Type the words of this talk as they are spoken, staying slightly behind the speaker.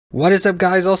What is up,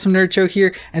 guys? Awesome Nitro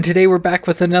here, and today we're back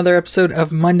with another episode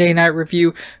of Monday Night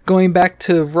Review, going back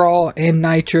to Raw and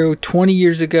Nitro 20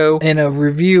 years ago, in a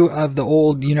review of the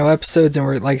old, episodes, and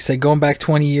we're, like I said, going back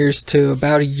 20 years to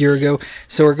about a year ago.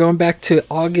 So we're going back to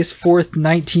August 4th,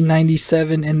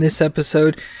 1997 in this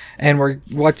episode, and we're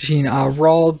watching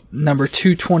Raw number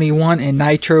 221 and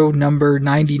Nitro number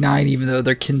 99, even though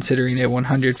they're considering it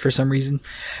 100 for some reason.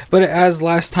 But as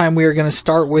last time, we are going to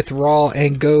start with Raw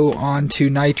and go on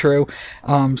to Nitro.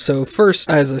 So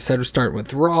first, as I said, we'll start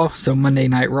with Raw. So Monday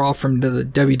Night Raw from the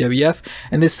WWF,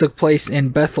 and this took place in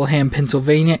Bethlehem,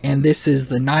 Pennsylvania, and this is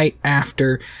the night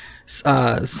after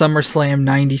SummerSlam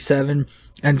 97.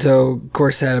 And so, of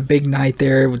course, had a big night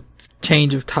there with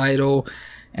change of title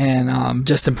and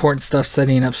just important stuff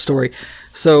setting up story.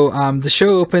 So the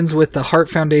show opens with the Hart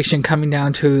Foundation coming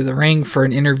down to the ring for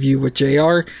an interview with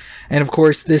JR. And of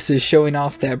course, this is showing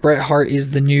off that Bret Hart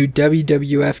is the new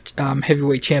WWF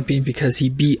heavyweight champion because he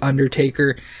beat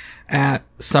Undertaker at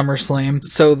SummerSlam.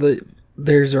 So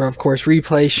there's of course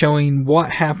replay showing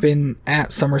what happened at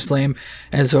SummerSlam.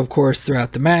 And so of course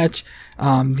throughout the match,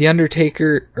 the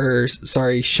Undertaker,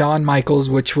 Shawn Michaels,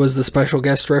 which was the special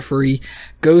guest referee,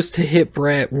 goes to hit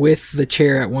Bret with the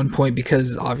chair at one point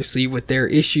because obviously with their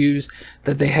issues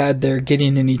that they had, they're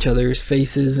getting in each other's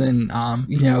faces, and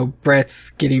Bret's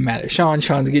getting mad at Shawn,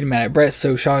 Shawn's getting mad at Bret,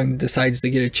 so Shawn decides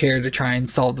to get a chair to try and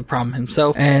solve the problem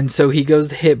himself. And so he goes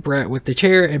to hit Bret with the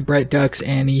chair, and Bret ducks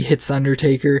and he hits the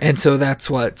Undertaker, and so that's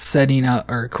what's setting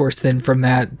up, or of course then from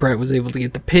that, Bret was able to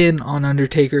get the pin on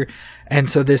Undertaker. And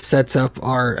so this sets up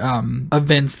our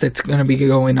events that's going to be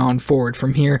going on forward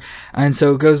from here. And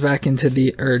so it goes back into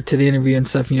the interview and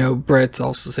stuff. Bret's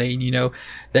also saying,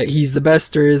 that he's the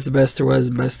best there is, the best there was,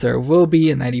 the best there will be,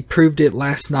 and that he proved it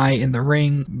last night in the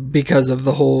ring because of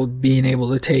the whole being able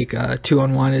to take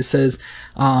 2-on-1. It says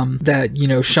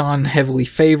that Shawn heavily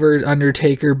favored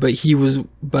Undertaker, but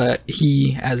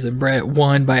he, as in Bret,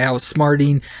 won by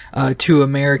outsmarting two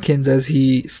Americans, as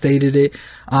he stated it.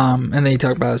 And then he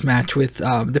talked about his match with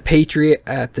the Patriot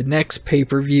at the next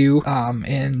pay-per-view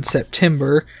in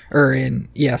September,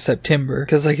 September.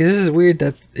 Because this is weird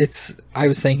that I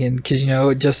was thinking, because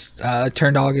it just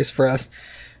turned August for us,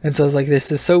 and so I was like,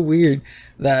 this is so weird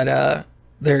that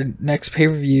their next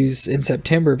pay-per-view's in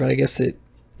September, but I guess it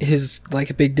is like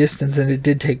a big distance, and it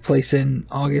did take place in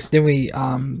August. Then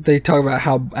they talk about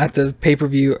how at the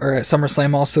pay-per-view, or at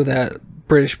SummerSlam also, that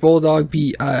British Bulldog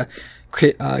beat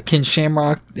Ken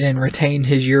Shamrock and retained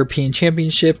his European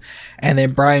Championship, and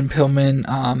then Brian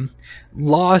Pillman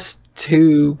lost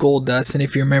to Goldust. And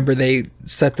if you remember, they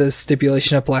set the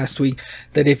stipulation up last week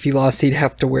that if he lost, he'd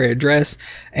have to wear a dress.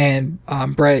 And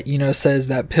Bret, says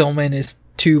that Pillman is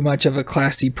too much of a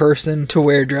classy person to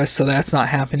wear a dress, so that's not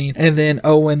happening. And then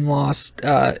Owen lost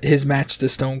his match to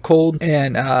Stone Cold,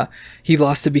 and he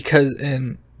lost it because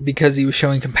he was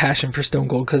showing compassion for Stone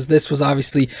Cold, because this was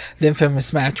obviously the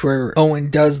infamous match where Owen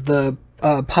does the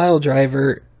pile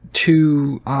driver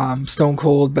to Stone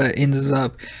Cold, but ends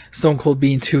up Stone Cold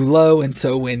being too low, and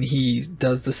so when he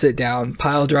does the sit down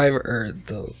pile driver, or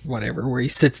the whatever, where he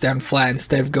sits down flat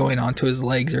instead of going onto his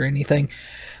legs or anything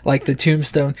like the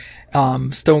tombstone,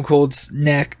 Stone Cold's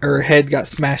neck or head got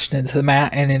smashed into the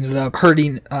mat and ended up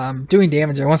hurting, doing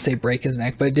damage. I want to say break his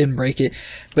neck, but it didn't break it.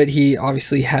 But he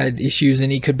obviously had issues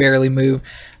and he could barely move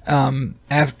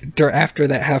after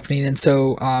that happening. And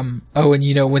so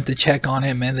Owen, went to check on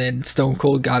him, and then Stone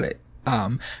Cold got it.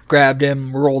 Grabbed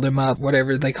him, rolled him up,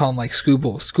 whatever they call them, like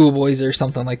schoolboys or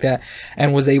something like that,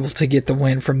 and was able to get the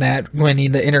win from that,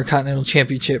 winning the Intercontinental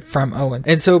Championship from Owen.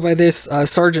 And so by this,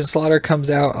 Sergeant Slaughter comes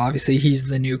out. Obviously, he's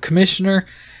the new commissioner,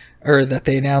 or that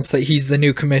they announced that he's the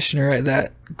new commissioner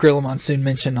that Gorilla Monsoon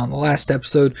mentioned on the last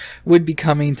episode would be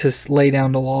coming to lay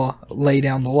down the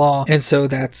law. And so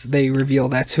they reveal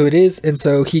that's who it is. And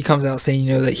so he comes out saying,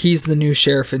 that he's the new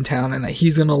sheriff in town, and that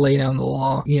he's going to lay down the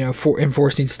law, for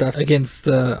enforcing stuff against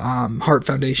the Hart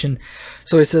Foundation.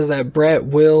 So he says that Bret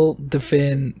will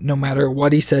defend, no matter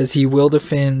what he says, he will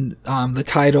defend the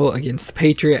title against the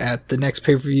Patriot at the next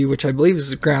pay-per-view, which I believe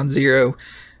is Ground Zero,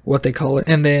 what they call it.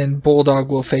 And then Bulldog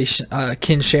will face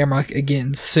Ken Shamrock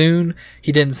again soon.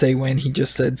 He didn't say when, he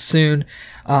just said soon.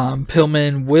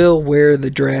 Pillman will wear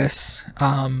the dress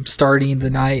starting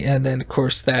the night, and then of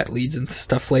course that leads into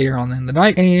stuff later on in the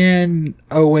night. And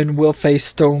Owen will face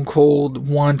Stone Cold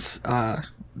once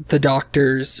the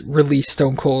doctors release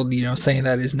Stone Cold, you know, saying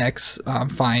that his neck's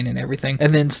fine and everything.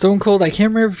 And then Stone Cold, I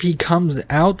can't remember if he comes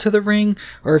out to the ring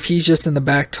or if he's just in the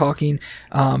back talking,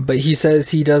 but he says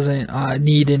he doesn't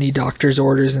need any doctor's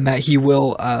orders and that he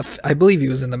will, I believe he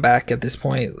was in the back at this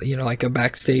point, you know, like a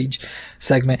backstage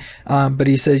segment, but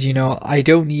he says, you know, I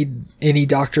don't need any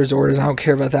doctor's orders, I don't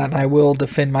care about that, and I will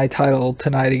defend my title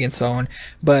tonight against Owen.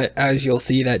 But as you'll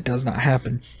see, that does not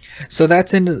happen. So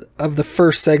that's end of the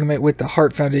first segment with the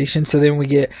Hart Foundation. So then we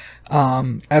get,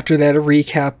 after that, a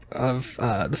recap of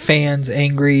the fans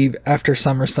angry after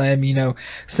SummerSlam, you know,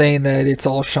 saying that it's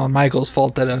all Shawn Michaels'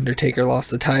 fault that Undertaker lost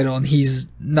the title and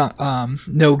he's not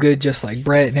no good, just like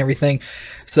Brett and everything.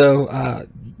 So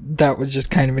that was just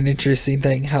kind of an interesting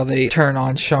thing, how they turn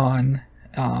on Shawn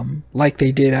like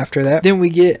they did after that. Then we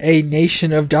get a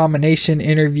Nation of Domination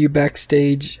interview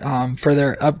backstage for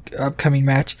their upcoming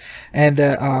match, and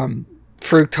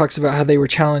Farouk talks about how they were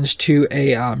challenged to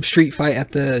a street fight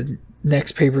at the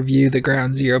next pay-per-view, the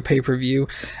Ground Zero pay-per-view,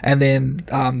 and then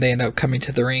they end up coming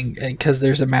to the ring because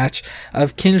there's a match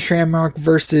of Ken Shamrock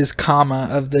versus Kama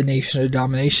of the Nation of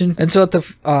Domination. And so at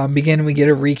the beginning we get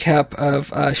a recap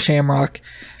of Shamrock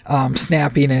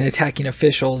snapping and attacking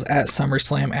officials at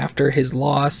SummerSlam after his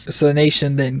loss. So the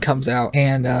Nation then comes out,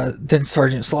 and then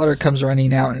Sergeant Slaughter comes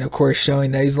running out, and of course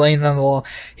showing that he's laying on the wall,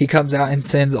 he comes out and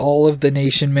sends all of the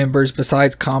Nation members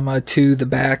besides Kama to the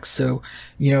back, so,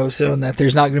 you know, showing that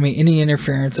there's not going to be any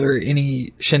interference or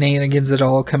any shenanigans at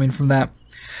all coming from that.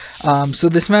 So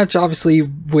this match, obviously,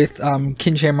 with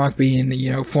Ken Shamrock being,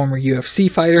 you know, former UFC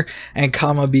fighter, and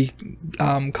Kama be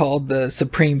called the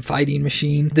Supreme Fighting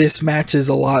Machine. This match is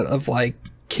a lot of like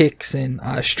kicks and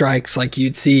strikes like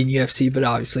you'd see in UFC, but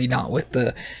obviously not with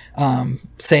the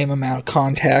same amount of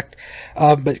contact.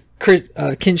 But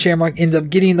Ken Shamrock ends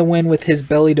up getting the win with his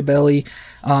belly to belly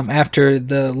after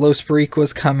the Los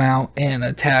Boricuas come out and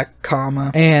attack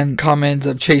Kama, and Kama ends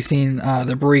up chasing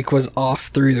the Boricuas off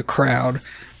through the crowd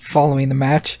following the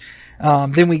match.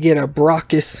 Then we get a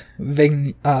Brockus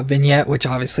vignette, which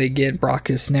obviously, again,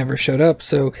 Brockus never showed up,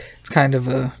 so it's kind of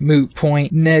a moot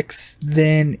point. Next,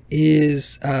 then,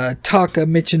 is Taka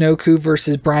Michinoku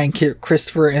versus Brian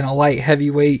Christopher in a light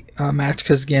heavyweight match,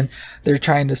 because, again, they're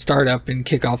trying to start up and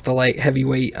kick off the light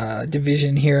heavyweight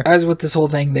division here. As with this whole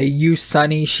thing, they use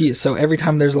Sunny. So every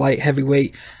time there's a light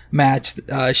heavyweight match,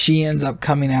 she ends up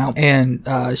coming out, and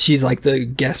she's like the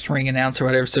guest ring announcer or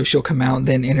whatever, so she'll come out and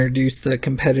then introduce the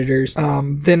competitors.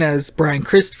 Then as Brian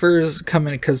Christopher's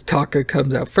coming, because Taka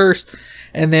comes out first,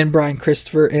 and then Brian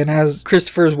Christopher, and as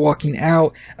Christopher's walking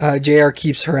out, JR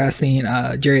keeps harassing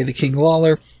Jerry the King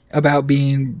Lawler about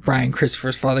being Brian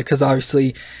Christopher's father, because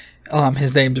obviously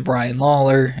his name's Brian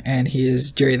Lawler and he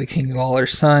is Jerry the King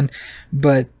Lawler's son,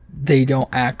 but they don't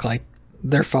act like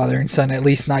their father and son, at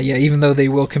least not yet, even though they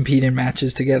will compete in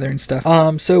matches together and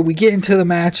stuff. So we get into the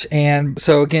match, and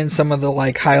so again, some of the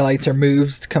like highlights or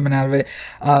moves coming out of it.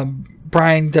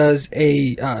 Brian does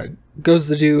goes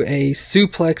to do a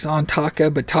suplex on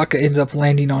Taka, but Taka ends up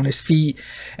landing on his feet,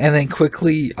 and then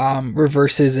quickly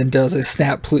reverses and does a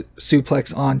snap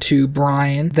suplex onto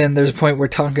Brian. Then there's a point where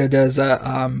Taka does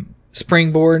a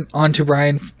springboard onto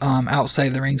Brian outside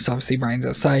the ring, so obviously Brian's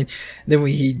outside. Then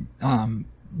he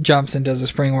jumps and does a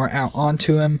springboard out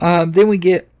onto him. Then we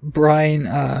get Brian,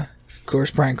 of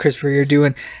course, Brian Christopher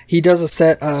here he does a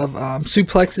set of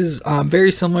suplexes,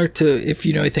 very similar to, if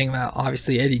you know anything about,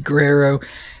 obviously, Eddie Guerrero.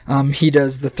 He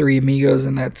does the three amigos,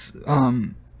 and that's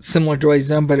similar to what he's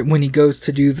done, but when he goes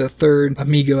to do the third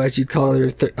amigo, as you'd call it,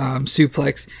 or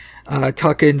suplex,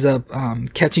 Taka ends up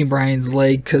catching Brian's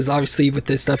leg, because obviously with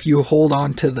this stuff you hold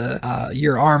on to the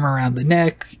your arm around the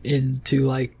neck into,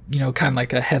 like, you know, kind of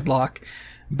like a headlock,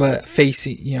 but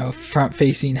facing, you know, front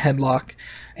facing headlock.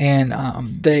 And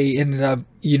they ended up,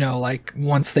 you know, like,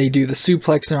 once they do the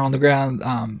suplex, they're on the ground,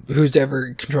 who's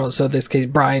ever controls. So in this case,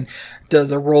 Brian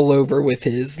does a rollover with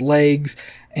his legs,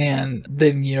 and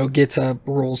then, you know, gets up,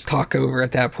 rolls Taka over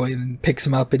at that point, and picks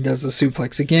him up and does the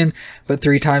suplex again, but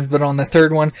 3 times. But on the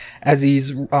third one, as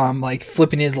he's like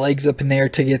flipping his legs up in there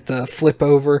to get the flip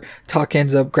over, Taka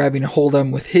ends up grabbing a hold of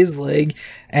him with his leg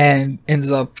and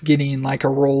ends up getting like a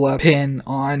roll up pin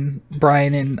on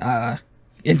Brian, and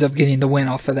ends up getting the win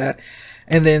off of that.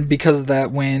 And then because of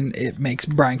that win, it makes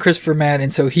Brian Christopher mad,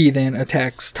 and so he then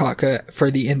attacks Taka for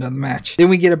the end of the match. Then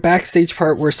we get a backstage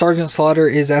part where Sergeant Slaughter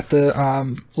is at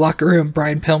the locker room,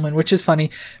 Brian Pillman, which is funny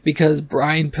because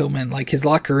Brian Pillman, like, his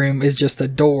locker room is just a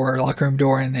locker room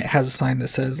door, and it has a sign that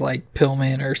says like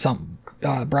Pillman or something,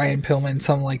 Brian Pillman,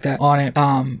 something like that on it.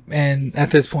 And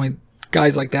at this point,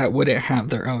 guys like that wouldn't have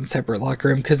their own separate locker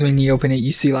room, because when you open it,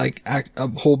 you see like a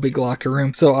whole big locker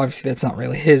room. So obviously that's not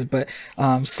really his, but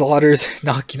Slaughter's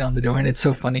knocking on the door, and it's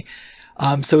so funny.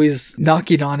 So he's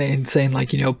knocking on it and saying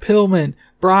like, you know, Pillman,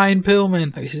 Brian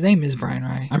Pillman. His name is Brian,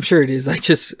 right? I'm sure it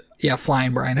is. Yeah,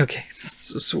 Flying Brian. Okay.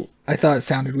 So I thought it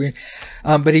sounded weird.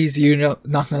 But he's, you know,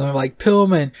 knocking on the door like,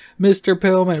 Pillman, Mr.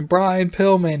 Pillman, Brian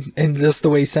Pillman. And just the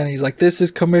way he said it, he's like, this is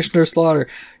Commissioner Slaughter.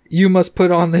 You must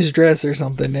put on this dress or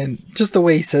something. And just the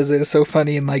way he says it is so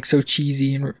funny and like so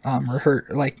cheesy and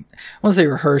like, I won't say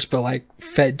rehearsed, but like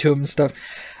fed to him and stuff.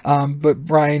 But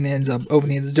Brian ends up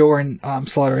opening the door, and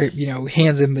Slaughter, you know,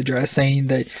 hands him the dress, saying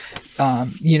that,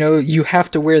 you know, you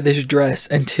have to wear this dress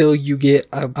until you get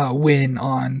a win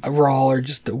on a Raw, or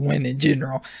just a win in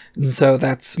general. And so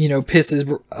that's, you know, pisses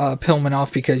Pillman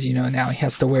off, because, you know, now he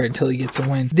has to wear it until he gets a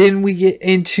win. Then we get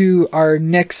into our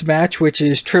next match, which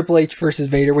is Triple H versus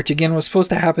Vader, which again was supposed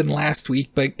to happen last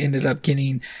week, but ended up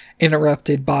getting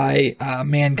interrupted by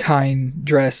Mankind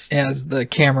dressed as the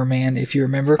cameraman, if you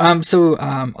remember.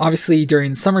 Obviously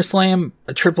during SummerSlam,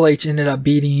 Triple H ended up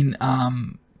beating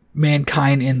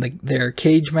Mankind in their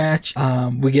cage match.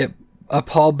 We get a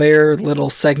Paul Bearer little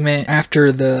segment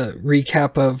after the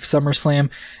recap of SummerSlam,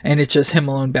 and it's just him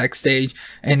alone backstage,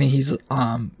 and he's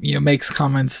you know, makes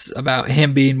comments about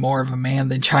him being more of a man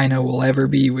than Chyna will ever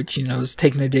be, which, you know, is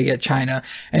taking a dig at Chyna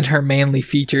and her manly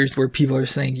features, where people are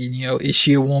saying, you know, is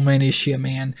she a woman, is she a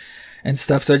man, and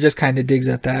stuff. So it just kind of digs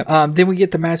at that. Then we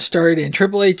get the match started, and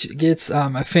Triple H gets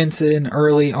a fence in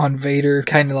early on Vader,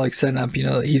 kind of like setting up, you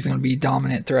know, he's going to be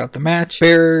dominant throughout the match.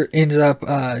 Bearer ends up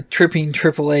tripping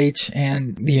Triple H,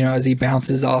 and, you know, as he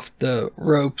bounces off the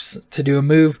ropes to do a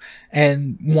move,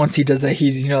 and once he does that,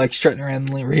 he's, you know, like strutting around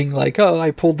the ring like, oh, I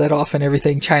pulled that off and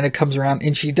everything. Chyna comes around,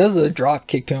 and she does a drop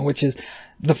kick to him, which is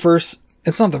the first,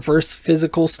 it's not the first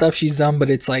physical stuff she's done,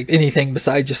 but it's like anything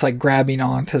besides just like grabbing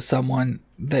onto someone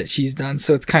that she's done.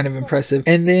 So it's kind of impressive.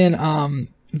 And then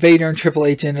Vader and Triple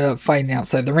H ended up fighting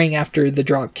outside the ring after the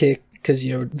drop kick, because,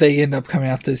 you know, they end up coming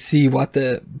out to see what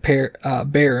the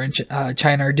Bear and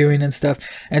Chyna are doing and stuff.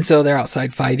 And so they're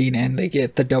outside fighting, and they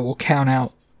get the double count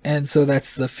out. And so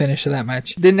that's the finish of that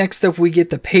match. Then next up, we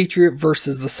get the Patriot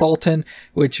versus the Sultan,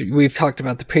 which we've talked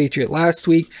about the Patriot last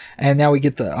week. And now we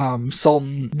get the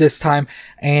Sultan this time.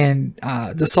 And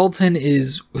the Sultan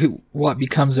is what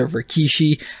becomes of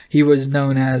Rikishi. He was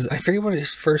known as, I forget what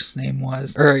his first name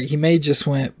was, or he may just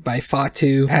went by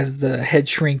Fatu as the head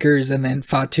shrinkers, and then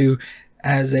Fatu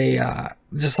as a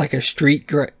just like a street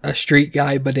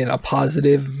guy, but in a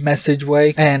positive message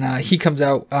way. And he comes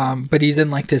out, but he's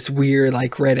in like this weird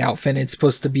like red outfit. It's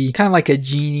supposed to be kind of like a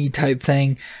genie type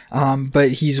thing,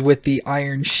 but he's with the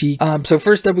Iron Sheik. So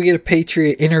first up, we get a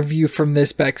Patriot interview from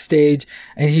this backstage,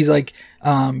 and he's like,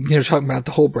 you know, talking about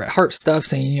the whole Bret Hart stuff,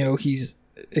 saying, you know, he's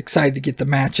excited to get the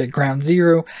match at Ground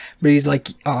Zero, but he's like,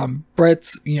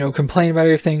 Bret's, you know, complaining about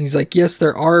everything. He's like, yes,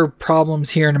 there are problems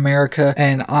here in America,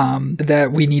 and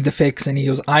that we need to fix, and he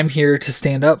goes, I'm here to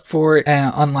stand up for it,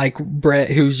 unlike Bret,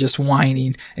 who's just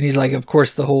whining. And he's like, of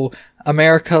course, the whole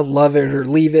America, love it or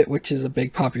leave it, which is a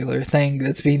big popular thing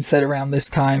that's being said around this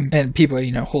time, and people,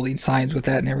 you know, holding signs with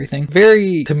that and everything.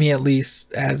 Very, to me at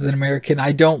least, as an American,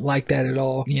 I don't like that at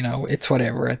all. You know, it's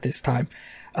whatever at this time.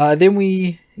 Then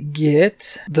we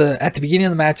get at the beginning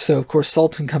of the match, so of course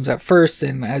Sultan comes out first,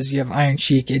 and as you have Iron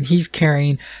Sheik, and he's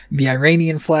carrying the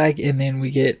Iranian flag, and then we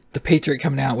get the Patriot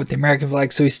coming out with the American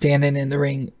flag, so he's standing in the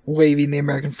ring waving the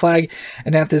American flag.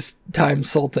 And at this time,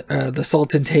 the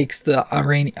Sultan takes the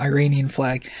Iranian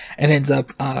flag and ends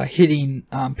up hitting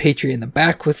Patriot in the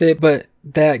back with it, but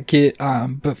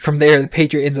from there, the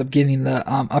Patriot ends up getting the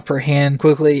upper hand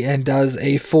quickly and does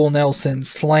a full Nelson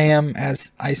slam,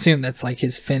 as I assume that's like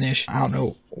his finish. I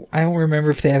don't remember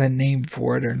if they had a name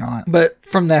for it or not. But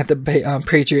from that, the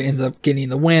Patriot ends up getting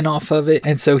the win off of it.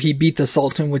 And so he beat the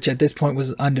Sultan, which at this point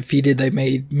was undefeated. They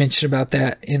made mention about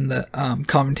that in the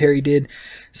commentary did.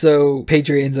 So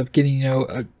Patriot ends up getting, you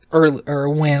know, a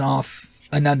win off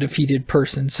an undefeated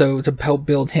person, so to help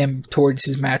build him towards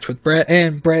his match with Bret.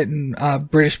 And Bret and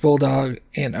British Bulldog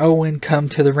and Owen come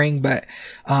to the ring, but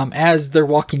as they're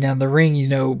walking down the ring, you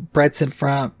know, Bret's in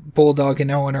front, Bulldog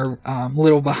and Owen are a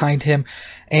little behind him,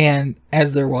 and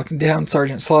as they're walking down,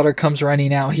 Sergeant Slaughter comes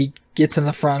running out. He gets in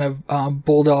the front of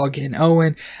Bulldog and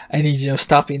Owen, and he's, you know,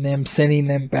 stopping them, sending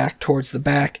them back towards the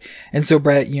back. And so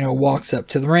Bret, you know, walks up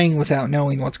to the ring without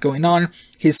knowing what's going on.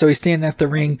 He's standing at the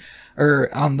ring, or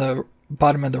on the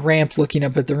bottom of the ramp looking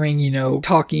up at the ring, you know,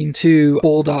 talking to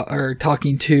Bulldog, or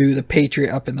talking to the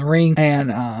Patriot up in the ring.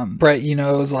 And Brett, you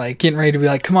know, is like getting ready to be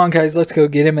like, come on guys, let's go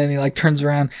get him. And he like turns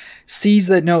around, sees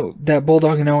that that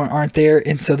Bulldog and Owen aren't there,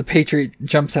 and so the Patriot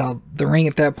jumps out the ring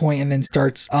at that point and then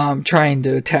starts trying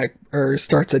to attack, or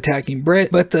starts attacking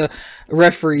Brett. But the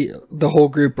referee, the whole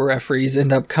group of referees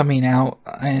end up coming out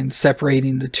and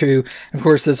separating the two. Of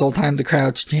course, this whole time the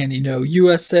crowd's chanting, you know,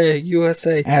 USA,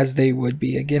 USA, as they would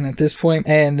be again at this point.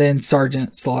 And then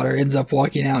Sergeant Slaughter ends up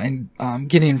walking out and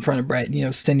getting in front of Brett, you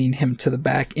know, sending him to the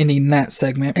back, ending that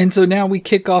segment. And so now we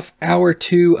kick off hour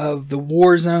 2 of the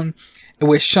War Zone,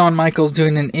 with Shawn Michaels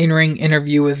doing an in-ring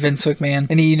interview with Vince McMahon.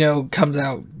 And he, you know, comes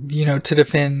out, you know, to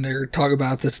defend or talk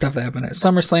about the stuff that happened at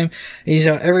SummerSlam. And, you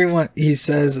know, he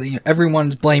says, you know,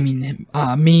 everyone's blaming him,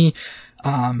 me,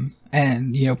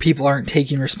 and, you know, people aren't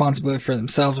taking responsibility for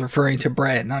themselves, referring to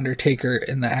Brett and Undertaker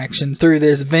and the actions. Through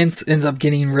this, Vince ends up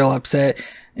getting real upset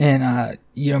and,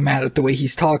 you know, mad at the way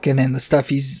he's talking and the stuff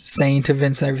he's saying to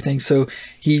Vince and everything. So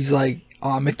he's like,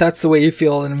 if that's the way you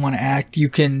feel and want to act, you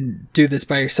can do this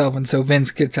by yourself. And so Vince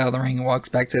gets out of the ring and walks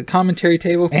back to the commentary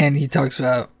table, and he talks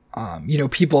about, you know,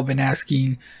 people have been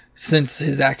asking since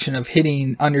his action of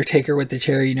hitting Undertaker with the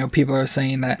chair, you know, people are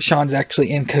saying that Shawn's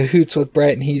actually in cahoots with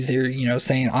Brett, and he's here, you know,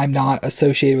 saying, I'm not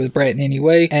associated with Brett in any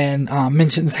way, and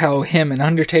mentions how him and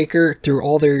Undertaker, through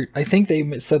all their, I think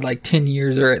they said like 10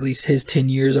 years, or at least his 10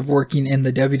 years of working in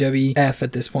the WWF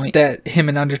at this point, that him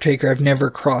and Undertaker have never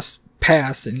crossed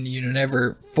paths and, you know,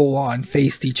 never full on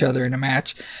faced each other in a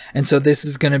match. And so this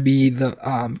is going to be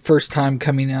the first time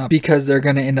coming up, because they're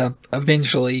going to end up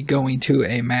eventually going to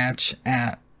a match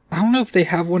at, I don't know if they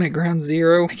have one at Ground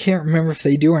Zero. I can't remember if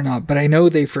they do or not, but I know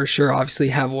they for sure obviously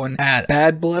have one at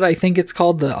Bad Blood, I think it's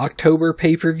called, the October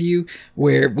pay-per-view,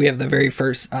 where we have the very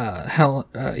first Hell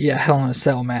in a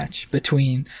Cell match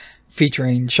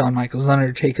featuring Shawn Michaels and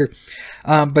Undertaker.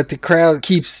 But the crowd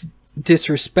keeps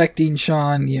disrespecting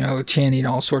Shawn, you know, chanting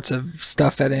all sorts of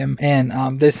stuff at him,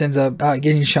 and this ends up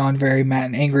getting Shawn very mad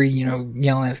and angry, you know,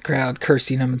 yelling at the crowd,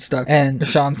 cursing him and stuff. And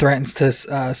Shawn threatens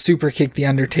to super kick the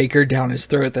Undertaker down his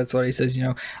throat. That's what he says, you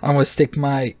know, I'm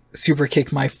gonna super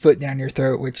kick my foot down your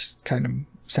throat, which kind of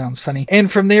sounds funny.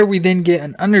 And from there we then get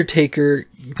an Undertaker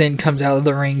then comes out to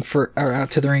the ring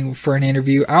for an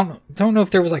interview. I don't know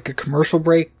if there was like a commercial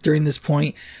break during this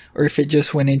point or if it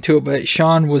just went into it, but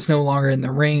Shawn was no longer in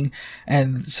the ring,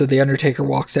 and so the Undertaker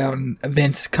walks out and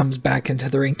Vince comes back into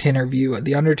the ring to interview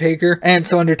the Undertaker. And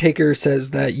so Undertaker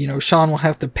says that, you know, Shawn will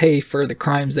have to pay for the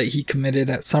crimes that he committed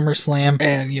at SummerSlam,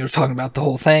 and, you know, talking about the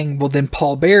whole thing. Well, then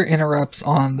Paul Bearer interrupts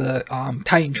on the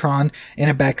Titantron in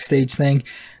a backstage thing,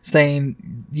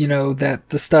 saying, you know, that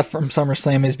the stuff from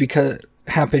SummerSlam is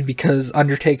happened because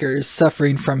Undertaker is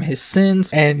suffering from his sins,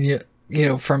 and you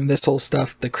know, from this whole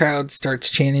stuff, the crowd starts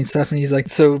chanting stuff, and he's like,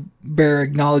 so Bear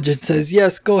acknowledges and says,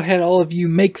 yes, go ahead, all of you,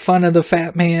 make fun of the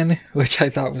fat man, which I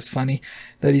thought was funny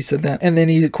that he said that. And then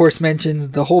he, of course, mentions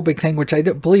the whole big thing, which I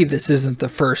don't believe this isn't the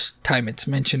first time it's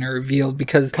mentioned or revealed,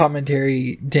 because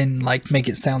commentary didn't, like, make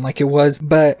it sound like it was.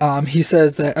 But he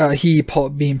says that he,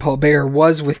 being Paul Bearer,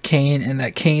 was with Kane, and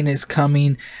that Kane is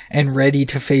coming and ready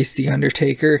to face the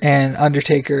Undertaker. And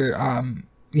Undertaker,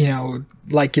 you know,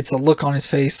 like, gets a look on his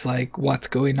face like, what's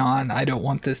going on? I don't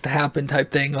want this to happen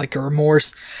type thing, like a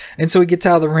remorse. And so he gets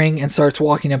out of the ring and starts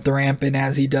walking up the ramp, and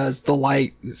as he does, the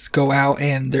lights go out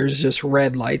and there's just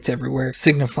red lights everywhere,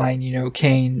 signifying, you know,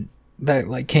 Kane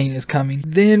is coming.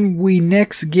 Then we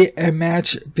next get a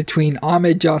match between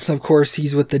Ahmed Johnson, of course,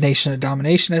 he's with the Nation of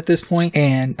Domination at this point,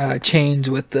 and Chains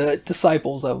with the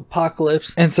Disciples of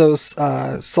Apocalypse. And so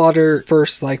Slaughter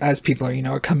first, like, as people are, you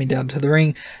know, coming down to the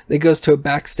ring, it goes to a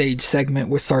backstage segment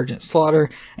with Sergeant Slaughter,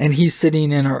 and he's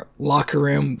sitting in a locker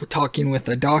room talking with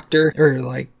a doctor, or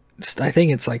like, I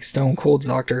think it's like Stone Cold's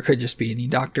doctor, it could just be any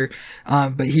doctor,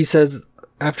 but he says,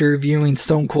 after reviewing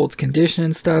Stone Cold's condition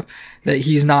and stuff, that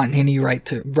he's not in any right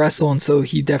to wrestle, and so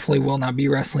he definitely will not be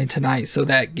wrestling tonight. So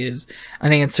that gives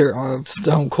an answer of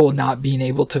Stone Cold not being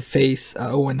able to face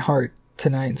Owen Hart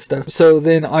tonight and stuff. So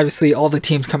then obviously all the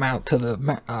teams come out to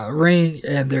the ring,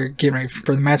 and they're getting ready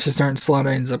for the match to start, and Slaughter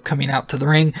ends up coming out to the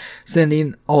ring,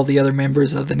 sending all the other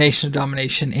members of the Nation of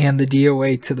Domination and the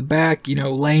DOA to the back, you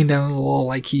know, laying down the law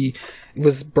like he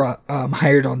was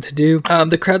hired on to do.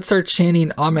 The crowd starts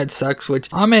chanting Ahmed sucks,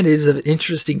 which Ahmed is an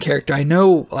interesting character. I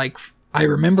know, like, I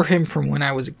remember him from when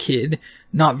I was a kid,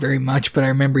 not very much, but I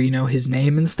remember, you know, his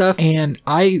name and stuff. And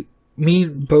I me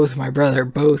and both my brother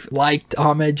both liked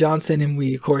Ahmed Johnson, and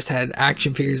we of course had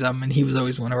action figures of him, and he was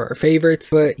always one of our favorites.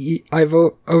 But I've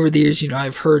over the years, you know,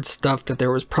 I've heard stuff that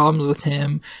there was problems with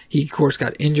him. He of course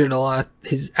got injured a lot.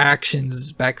 His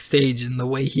actions backstage and the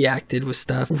way he acted with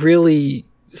stuff really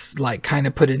like kind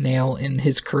of put a nail in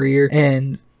his career,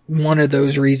 and one of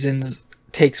those reasons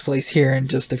takes place here in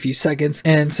just a few seconds.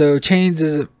 And so Chains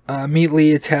is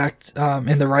immediately attacked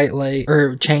in the right leg,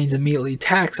 or Chains immediately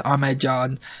attacks Ahmed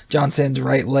Johnson's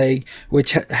right leg,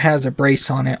 which has a brace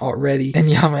on it already.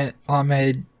 And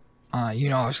Ahmed you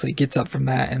know, obviously gets up from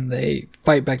that, and they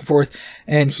fight back and forth,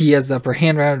 and he has the upper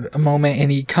hand around a moment,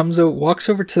 and he walks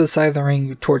over to the side of the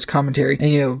ring towards commentary,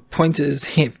 and, you know, points his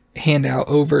hand out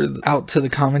to the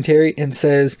commentary and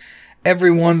says,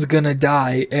 "Everyone's gonna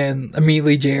die." And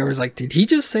immediately JR was like, "Did he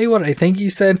just say what I think he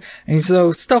said?" And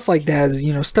so stuff like that is,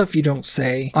 you know, stuff you don't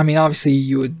say. I mean, obviously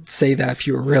you would say that if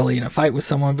you were really in a fight with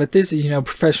someone, but this is, you know,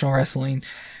 professional wrestling,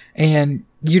 and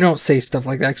you don't say stuff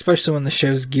like that, especially when the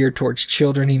show's geared towards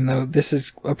children, even though this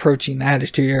is approaching the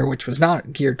Attitude Era, which was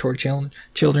not geared towards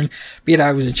children, but yet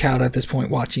I was a child at this point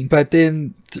watching. But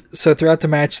then, so throughout the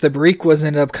match, the Bariquas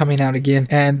ended up coming out again,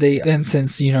 and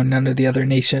since, you know, none of the other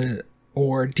Nation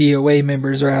or DOA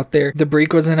members are out there, the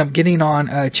Bariquas end up getting on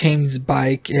Chain's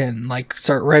bike and like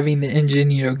start revving the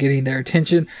engine, you know, getting their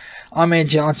attention. Ahmed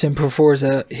Johnson performs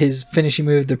his finishing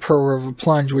move, the Pro Rover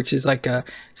Plunge, which is like a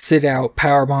sit-out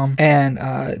powerbomb, and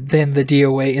then the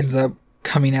DOA ends up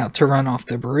coming out to run off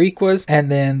the Bariquas,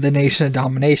 and then the Nation of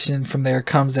Domination from there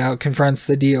comes out, confronts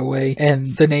the DOA,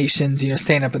 and the Nations, you know,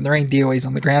 stand up in the ring, DOA's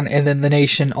on the ground, and then the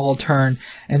Nation all turn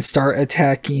and start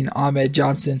attacking Ahmed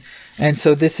Johnson. And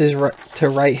so this is to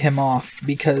write him off,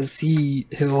 because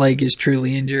his leg is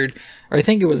truly injured, or I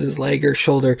think it was his leg or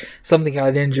shoulder, something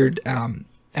got injured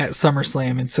at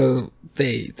SummerSlam, and so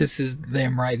this is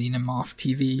them writing him off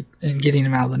TV and getting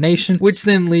him out of the Nation, which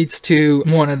then leads to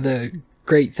one of the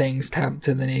great things to happen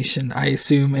to the Nation, I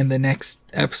assume, in the next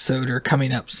episode or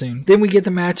coming up soon. Then we get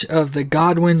the match of the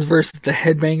Godwins versus the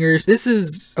Headbangers. This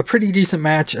is a pretty decent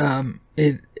match.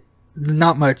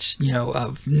 Not much, you know,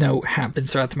 of note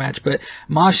happens throughout the match, but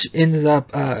Mosh ends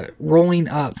up rolling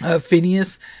up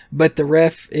Phineas, but the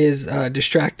ref is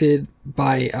distracted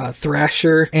by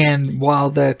Thrasher, and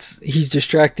while he's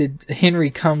distracted,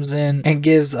 Henry comes in and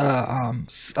gives a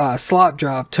slop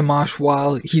drop to Mosh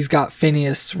while he's got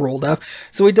Phineas rolled up.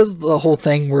 So he does the whole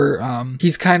thing where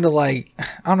he's kind of like,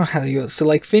 I don't know how to do it. So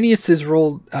like Phineas is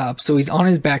rolled up, so he's on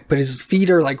his back, but his feet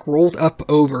are like rolled up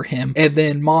over him, and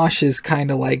then Mosh is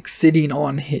kind of like sitting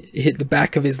on the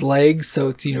back of his legs, so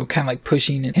it's, you know, kind of like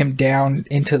pushing him down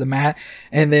into the mat.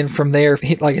 And then from there,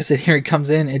 like I said, Henry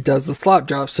comes in, it does the slop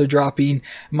drop, so dropping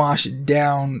Mosh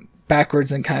down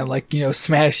backwards and kind of like, you know,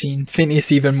 smashing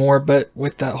Phineas even more, but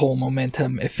with that whole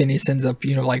momentum, Phineas ends up,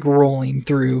 you know, like rolling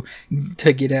through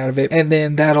to get out of it, and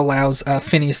then that allows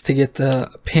Phineas to get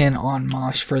the pin on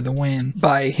Mosh for the win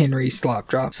by Henry's slop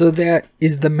drop. So that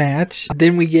is the match.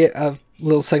 Then we get a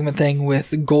little segment thing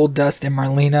with Goldust and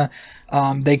Marlena.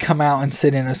 They come out and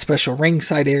sit in a special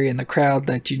ringside area in the crowd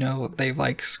that, you know, they've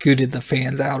like scooted the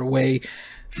fans out away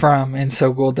from, and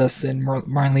so Goldust and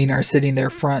Marlena are sitting there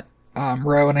front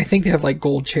row, and I think they have like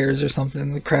gold chairs or something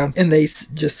in the crowd, and they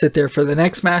just sit there for the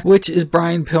next match, which is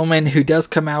Brian Pillman, who does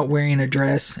come out wearing a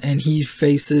dress, and he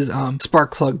faces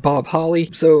Sparkplug Bob Holly.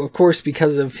 So of course,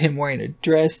 because of him wearing a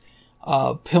dress,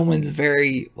 Pillman's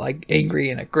very like angry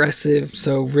and aggressive,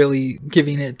 so really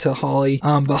giving it to Holly.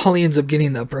 But Holly ends up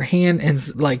getting the upper hand, and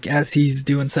like as he's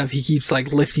doing stuff, he keeps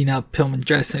like lifting up Pillman's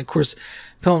dress, and of course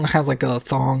Pillman has like a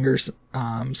thong or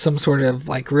some sort of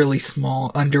like really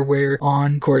small underwear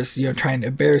on, of course, you know, trying to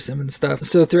embarrass him and stuff.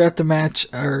 So throughout the match,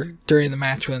 or during the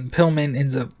match, when Pillman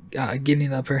ends up getting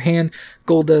the upper hand,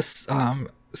 Goldust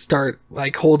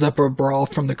holds up a brawl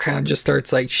from the crowd, just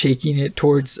starts like shaking it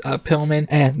towards Pillman,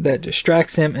 and that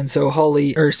distracts him, and so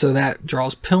that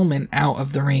draws Pillman out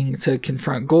of the ring to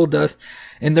confront Goldust.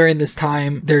 And during this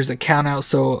time, there's a count out,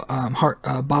 so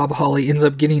Bob Holly ends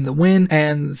up getting the win,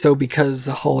 and so because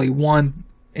Holly won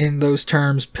in those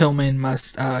terms, Pillman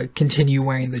must continue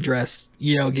wearing the dress,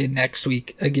 you know, again next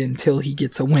week, again till he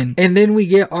gets a win. And then we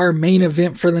get our main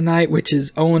event for the night, which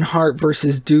is Owen Hart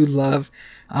versus Dude Love.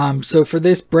 So for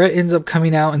this, Brett ends up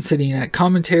coming out and sitting at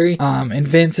commentary, and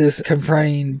Vince is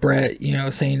confronting Brett, you know,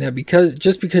 saying that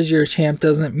just because you're a champ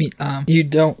doesn't mean, you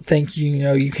don't think, you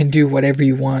know, you can do whatever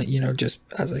you want, you know, just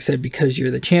as I said, because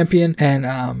you're the champion.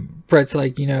 And, Brett's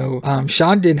like, you know,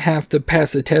 Sean didn't have to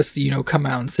pass the test to, you know, come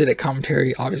out and sit at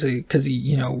commentary, obviously, because he,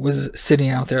 you know, was sitting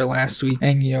out there last week,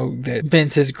 and, you know, that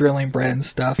Vince is grilling Brett and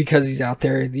stuff because he's out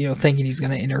there, you know, thinking he's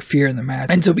going to interfere in the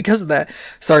match. And so because of that,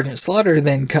 Sergeant Slaughter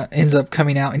then ends up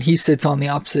coming out, and he sits on the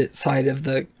opposite side of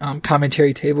the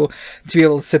commentary table to be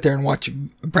able to sit there and watch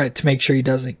Brett to make sure he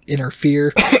doesn't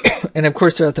interfere. And of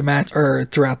course, throughout the match, or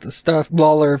throughout the stuff,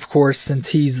 Lawler, of course, since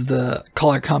he's the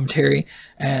color commentary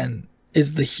and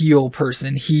is the heel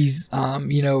person, he's,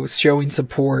 you know, showing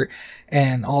support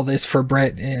and all this for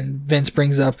Brett. And Vince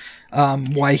brings up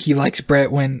why he likes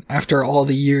Brett, when after all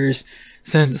the years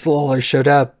since Lawler showed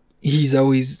up, he's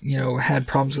always, you know, had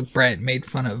problems with Brett, made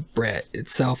fun of Brett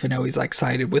itself, and always like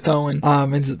sided with Owen.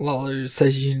 And Lawler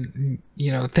says,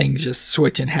 you know, things just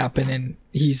switch and happen, and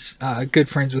he's good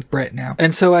friends with Brett now.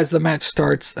 And so as the match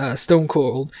starts, Stone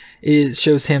Cold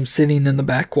shows him sitting in the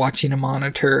back watching a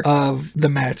monitor of the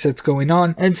match that's going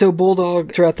on. And so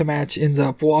Bulldog throughout the match ends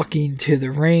up walking to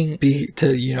the ring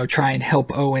to, you know, try and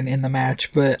help Owen in the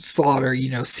match, but Slaughter, you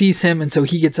know, sees him, and so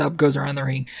he gets up, goes around the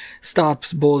ring,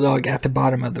 stops Bulldog at the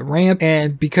bottom of the ramp,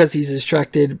 and because he's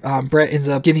distracted, Brett ends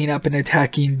up getting up and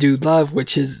attacking Dude Love,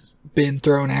 which is been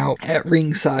thrown out at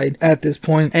ringside at this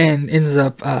point, and ends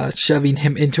up shoving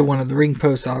him into one of the ring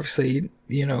posts, obviously,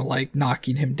 you know, like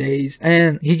knocking him dazed.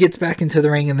 And he gets back into the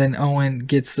ring, and then Owen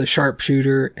gets the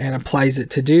sharpshooter and applies it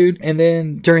to Dude. And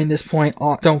then during this point,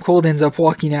 Stone Cold ends up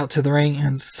walking out to the ring,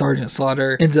 and Sergeant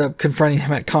Slaughter ends up confronting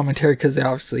him at commentary, because they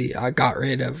obviously got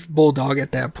rid of Bulldog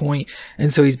at that point.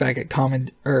 And so he's back at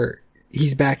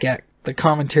the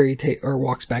commentary or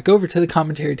walks back over to the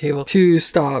commentary table to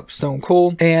stop Stone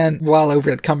Cold. And while over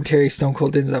at the commentary, Stone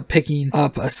Cold ends up picking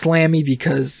up a slammy,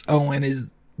 because Owen is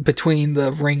between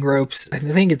the ring ropes. I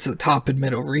think it's the top and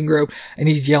middle ring rope, and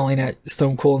he's yelling at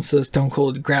Stone Cold, and so Stone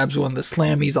Cold grabs one of the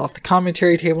slammies off the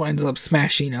commentary table, ends up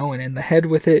smashing Owen in the head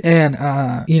with it. And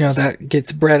you know, that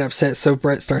gets Brett upset, so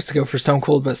Brett starts to go for Stone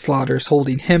Cold, but Slaughter's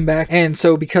holding him back. And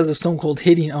so because of Stone Cold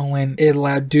hitting Owen, it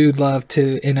allowed Dude Love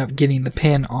to end up getting the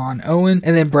pin on Owen.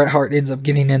 And then Bret Hart ends up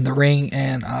getting in the ring,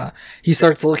 and he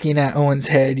starts looking at Owen's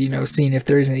head, you know, seeing if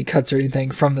there's any cuts or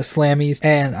anything from the slammies.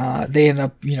 And they end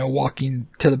up, you know, walking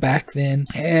to the back then.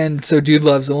 And so Dude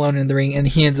Love's alone in the ring, and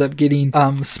he ends up getting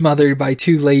smothered by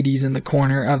two ladies in the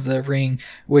corner of the ring,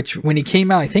 which when he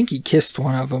came out, I think he kissed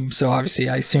one of them. So obviously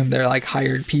I assume they're like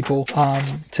hired people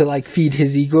to like feed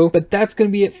his ego. But that's going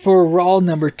to be it for Raw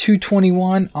number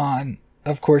 221 on,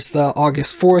 of course, the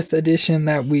August 4th edition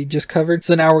that we just covered.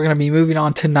 So now we're going to be moving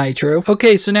on to Nitro.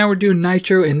 Okay, so now we're doing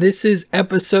Nitro, and this is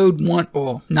episode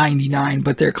 99,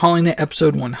 but they're calling it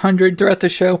episode 100 throughout the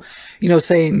show, you know,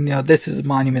 saying, you know, this is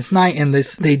Monuments Night, and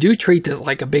they do treat this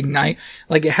like a big night.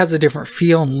 Like, it has a different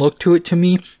feel and look to it to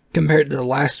me, compared to the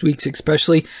last week's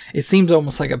especially. It seems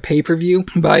almost like a pay-per-view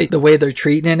by the way they're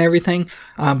treating and everything.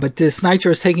 But this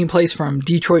Nitro is taking place from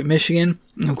Detroit, Michigan.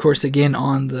 And of course, again,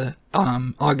 on the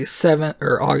August 7th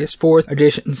or August 4th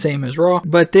edition, same as Raw.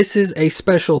 But this is a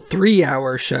special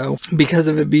 3-hour show because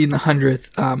of it being the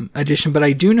 100th edition. But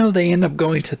I do know they end up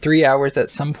going to 3 hours at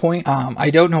some point. I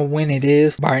don't know when it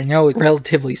is, but I know it's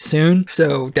relatively soon.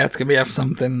 So that's going to be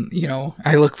something, you know,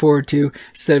 I look forward to,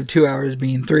 instead of 2 hours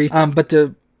being 3. But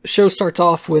the show starts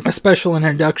off with a special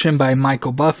introduction by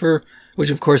Michael Buffer, which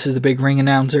of course is the big ring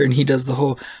announcer, and he does the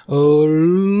whole, oh,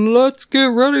 let's get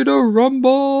ready to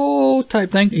rumble type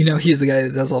thing. You know, he's the guy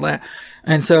that does all that.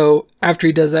 And so after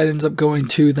he does that, ends up going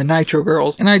to the Nitro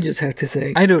Girls. And I just have to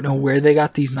say, I don't know where they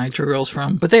got these Nitro Girls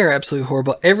from, but they are absolutely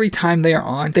horrible. Every time they are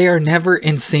on, they are never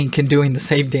in sync and doing the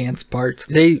same dance parts.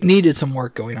 They needed some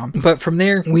work going on. But from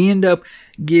there, we end up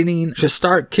getting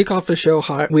to kick off the show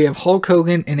hot. We have Hulk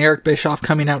Hogan and Eric Bischoff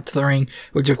coming out to the ring,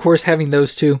 which of course, having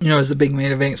those two, you know, as the big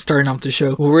main event starting off the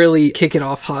show, will really kick it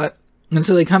off hot. And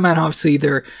so they come out, obviously,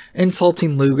 they're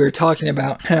insulting Luger, talking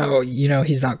about how, you know,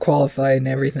 he's not qualified and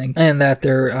everything, and that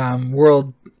they're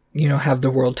have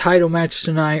the world title match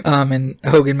tonight. And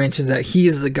Hogan mentions that he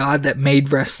is the god that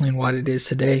made wrestling what it is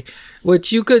today,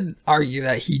 which you could argue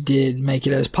that he did make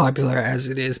it as popular as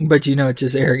it is, but you know, it's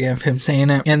just arrogant of him saying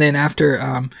it. And then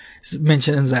after,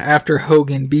 mentions that after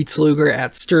Hogan beats Luger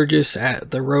at Sturgis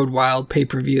at the Road Wild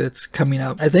pay-per-view that's coming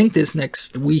up, I think this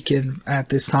next weekend at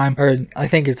this time, or I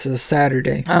think it's a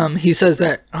Saturday, he says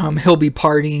that he'll be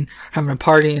having a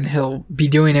party, and he'll be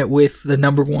doing it with the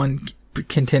number one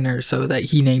contender, so that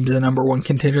he named the number one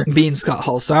contender being Scott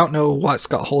Hall. So I don't know what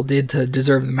Scott Hall did to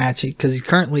deserve the match, because he's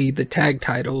currently the tag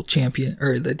title champion,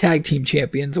 or the tag team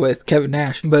champions with Kevin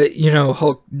Nash. But you know,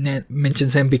 Hulk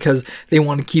mentions him because they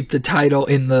want to keep the title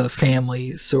in the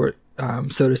family, sort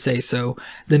so to say, so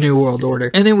the New World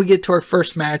Order. And then we get to our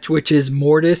first match, which is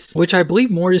Mortis, which I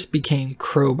believe Mortis became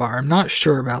Crowbar. I'm not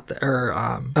sure about that,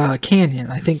 or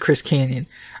Canyon. I think Chris Canyon.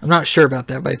 I'm not sure about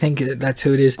that, but I think that's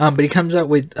who it is. But he comes out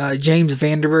with James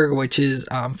Vanderberg, which is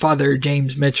Father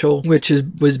James Mitchell, which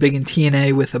was big in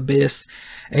TNA with Abyss.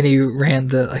 And he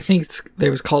ran I think they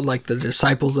was called like the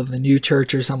Disciples of the New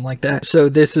Church or something like that. So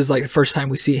this is like the first time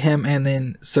we see him. And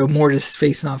then, so Mortis is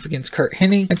facing off against Curt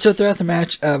Hennig. And so throughout the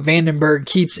match, Vandenberg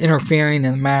keeps interfering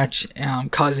in the match,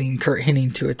 causing Curt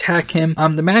Hennig to attack him.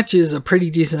 The match is a pretty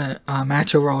decent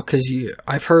match overall, because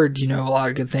I've heard, a lot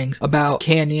of good things about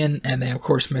Canyon, and then of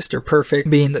course Mr. Perfect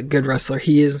being the good wrestler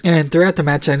he is. And throughout the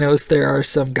match, I noticed there are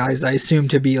some guys I assume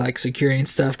to be like security and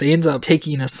stuff. They end up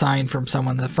taking a sign from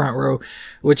someone in the front row,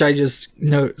 which I just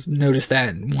noticed that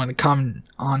and want to comment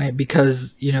on it,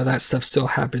 because that stuff still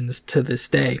happens to this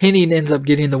day. Hennig ends up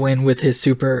getting the win with his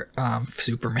Superman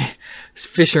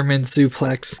fisherman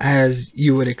suplex, as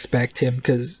you would expect him,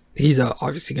 because he's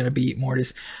obviously going to beat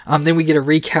Mortis. Then we get a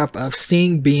recap of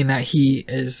Sting, being that he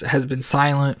has been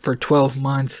silent for 12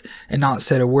 months and not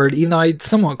said a word, even though I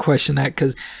somewhat question that,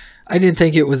 because I didn't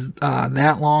think it was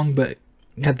that long, but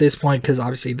at this point, because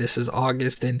obviously this is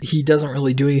August and he doesn't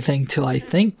really do anything till I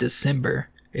think December,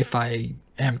 if I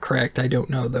am correct. I don't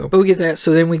know though, but we get that.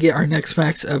 So then we get our next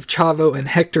match of Chavo and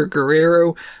Hector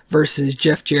Guerrero versus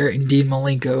Jeff Jarrett and Dean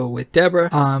Malenko with Deborah.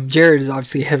 Jarrett is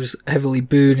obviously heavily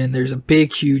booed, and there's a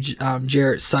big huge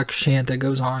Jarrett sucks chant that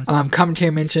goes on.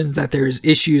 Commentary mentions that there's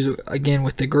issues again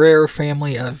with the Guerrero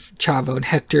family of Chavo and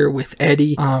Hector with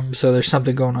Eddie, so there's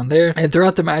something going on there. And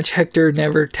throughout the match, Hector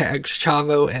never tags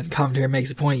Chavo, and commentary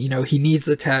makes a point, he needs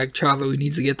to tag Chavo, he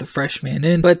needs to get the fresh man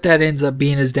in, but that ends up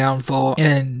being his downfall,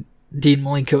 and Dean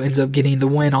Malenko ends up getting the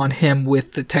win on him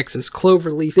with the Texas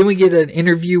Cloverleaf. Then we get an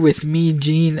interview with Mean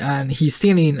Gene, and he's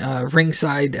standing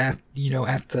ringside at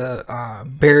the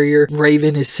barrier.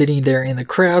 Raven is sitting there in the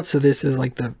crowd, so this is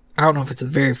like I don't know if it's the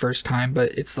very first time,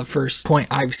 but it's the first point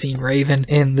I've seen Raven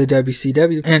in the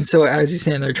WCW. And so as he's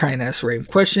standing there trying to ask Raven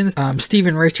questions,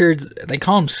 Steven Richards, they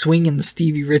call him Swinging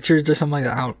Stevie Richards or something like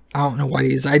that. I don't know what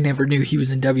he is. I never knew he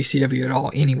was in WCW at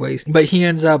all anyways. But he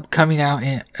ends up coming out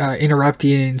and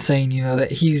interrupting and saying,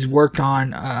 that he's worked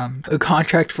on a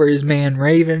contract for his man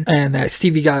Raven, and that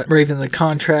Stevie got Raven the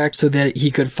contract so that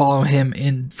he could follow him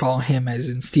as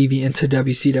in Stevie into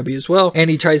WCW as well. And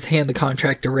he tries to hand the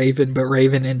contract to Raven, but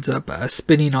Raven ends up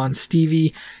spinning on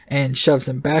Stevie and shoves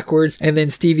him backwards. And then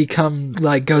Stevie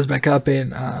goes back up,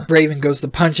 and Raven goes to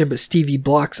punch him, but Stevie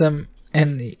blocks him.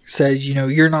 And he says,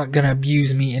 you're not going to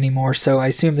abuse me anymore. So I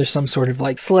assume there's some sort of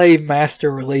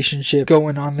slave-master relationship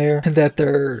going on there that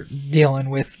they're dealing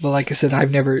with. But like I said,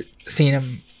 I've never seen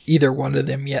him, either one of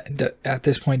them yet at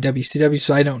this point, WCW.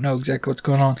 So I don't know exactly what's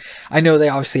going on. I know they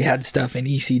obviously had stuff in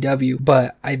ECW,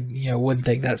 but I wouldn't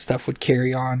think that stuff would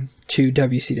carry on to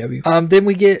WCW. Then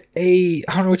we get I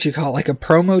don't know what you call it, a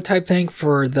promo type thing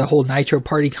for the whole Nitro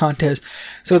Party contest.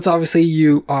 So it's obviously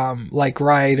you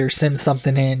write or send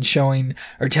something in showing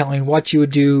or telling what you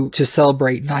would do to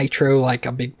celebrate Nitro, like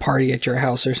a big party at your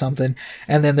house or something,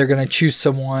 and then they're going to choose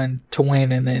someone to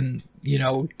win, and then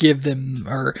give them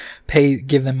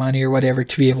money or whatever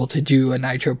to be able to do a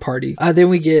Nitro Party. Then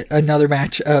we get another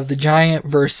match of the Giant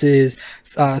versus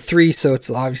 3, so it's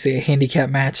obviously a handicap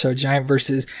match. So Giant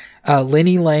versus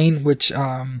Lenny Lane, which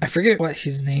I forget what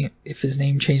if his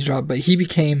name changed up, but he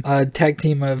became a tag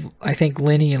team of, I think,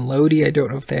 Lenny and Lodi. I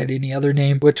don't know if they had any other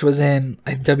name, which was in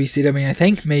WCW, I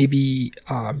think maybe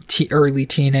early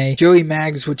TNA. Joey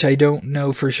Maggs, which I don't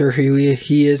know for sure who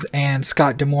he is, and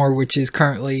Scott D'Amore, which is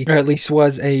currently, or at least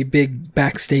was, a big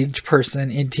backstage person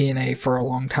in TNA for a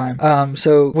long time.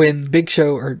 So when Big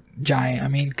Show, or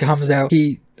Giant, comes out,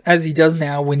 as he does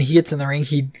now, when he gets in the ring,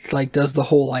 he does the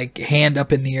whole hand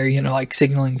up in the air,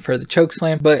 signaling for the choke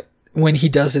slam. But when he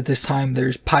does it this time,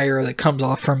 there's pyro that comes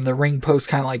off from the ring post,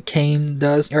 kind of like Kane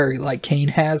does, or like Kane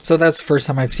has. So that's the first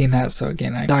time I've seen that. So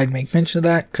again, I thought I'd make mention of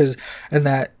that, and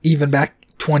that even back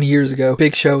 20 years ago,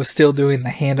 Big Show was still doing the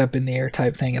hand up in the air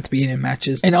type thing at the beginning of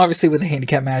matches. And obviously with the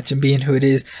handicap match and being who it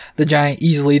is, the Giant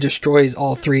easily destroys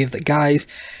all 3 of the guys,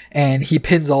 and he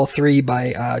pins all 3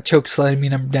 by choke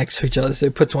slamming them next to each other. So he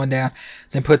puts one down,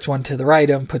 then puts one to the right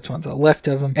of him, puts one to the left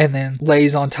of him, and then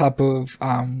lays on top of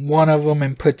one of them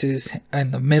and puts his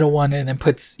in the middle one, and then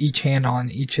puts each hand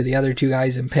on each of the other 2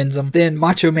 guys and pins them. Then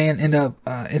Macho Man end up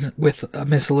with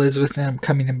Miss Elizabeth and him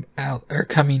coming out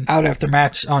after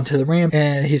match onto the ramp,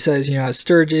 and he says, at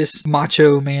Sturgis,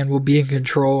 Macho Man will be in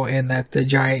control, and that the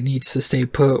Giant needs to stay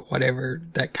put, whatever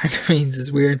that kind of means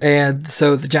is weird. And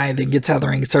so the Giant then gets out of the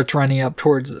ring and starts starts running up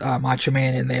towards Macho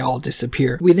Man, and they all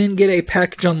disappear. We then get a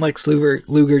package on Lex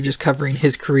Luger just covering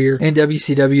his career in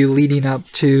WCW leading up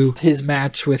to his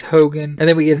match with Hogan. And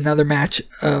then we get another match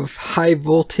of High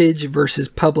Voltage versus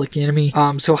Public Enemy.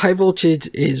 So High Voltage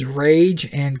is Rage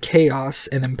and Chaos,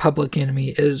 and then Public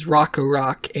Enemy is Rocco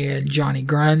Rock and Johnny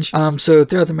Grunge. So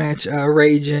throughout the match,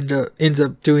 Rage ends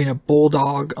up doing a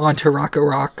bulldog onto Rocco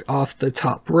Rock off the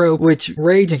top rope, which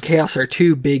Rage and Chaos are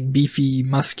two big, beefy,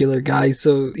 muscular guys.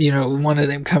 So, you know, one of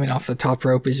them coming off the top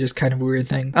rope is just kind of a weird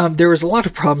thing. There was a lot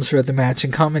of problems throughout the match,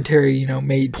 and commentary, you know,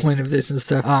 made point of this and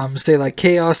stuff. Say like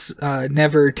Chaos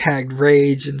never tagged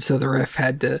Rage, and so the ref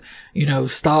had to, you know,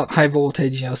 stop High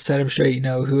Voltage, you know, set him straight, you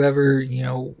know, whoever, you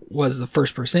know, was the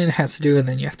first person has to do, and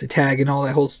then you have to tag and all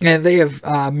that whole stuff. And they have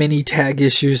many tag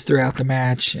issues throughout the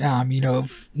match, you know,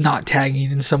 of not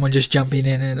tagging and someone just jumping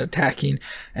in and attacking,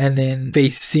 and then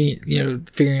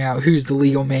figuring out who's the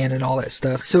legal man and all that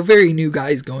stuff. So very new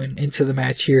guys going into the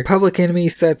match here. Public Enemy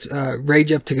sets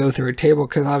Rage up to go through a table,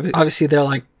 because obviously they're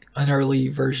like an early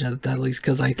version of the Dudleys,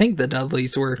 because I think the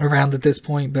Dudleys were around at this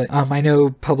point, but I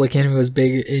know Public Enemy was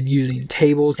big in using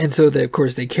tables, and so of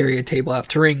course they carry a table out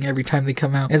to ring every time they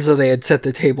come out, and so they had set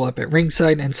the table up at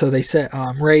ringside, and so they set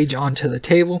Rage onto the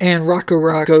table, and Rocco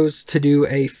Rock goes to do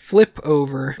a flip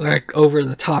over, like over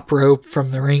the top rope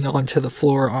from the ring onto the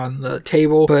floor on the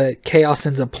table, but Chaos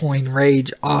ends up pulling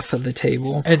Rage off of the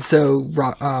table, and so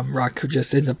Rock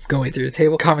just ends up going through the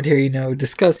table. Commentary, you know,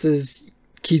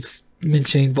 keeps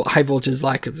mentioning High Voltage's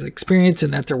lack of experience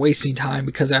and that they're wasting time,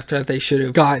 because after that they should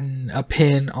have gotten a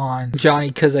pin on Johnny,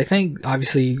 because I think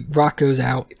obviously Rock goes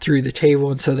out through the table,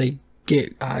 and so they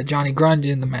get Johnny Grunge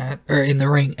in the mat or in the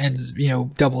ring and, you know,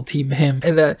 double team him,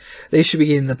 and that they should be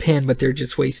getting the pin, but they're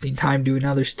just wasting time doing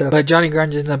other stuff. But Johnny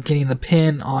Grunge ends up getting the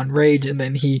pin on Rage, and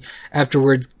then he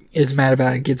afterwards is mad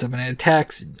about it, gets up and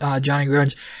attacks Johnny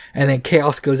Grunge, and then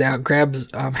Chaos goes out, grabs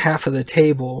half of the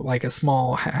table, like a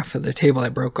small half of the table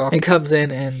that broke off, and comes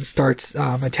in and starts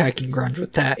attacking Grunge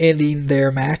with that, ending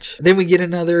their match. Then we get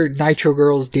another Nitro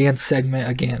Girls dance segment,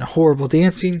 again, horrible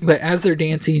dancing, but as they're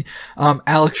dancing,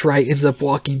 Alex Wright ends up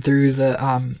walking through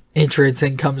the entrance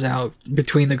and comes out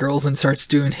between the girls and starts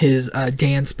doing his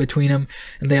dance between them,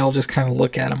 and they all just kind of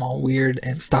look at him all weird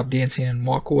and stop dancing and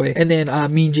walk away. And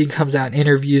then Mean Gene comes out and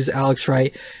interviews Alex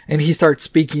Wright, and he starts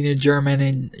speaking in German,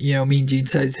 and, you know, Mean Gene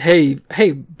says, hey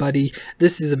buddy,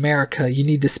 this is America, you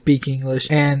need to speak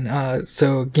English. And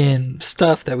so again,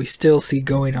 stuff that we still see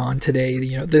going on today,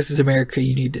 you know, this is America,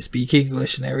 you need to speak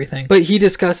English and everything. But he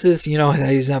discusses, you know,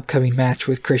 his upcoming match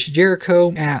with Chris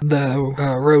Jericho at the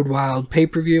Road Wild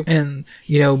pay-per-view, and,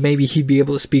 you know, maybe he'd be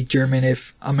able to speak German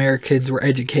if Americans were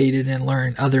educated and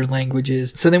learned other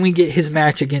languages. So then we get his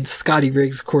match against Scotty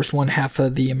Riggs, of course, one half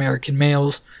of the American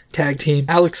Males tag team.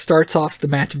 Alex starts off the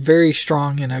match very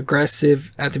strong and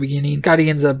aggressive at the beginning.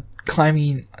 Scotty ends up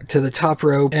climbing to the top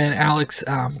rope, and Alex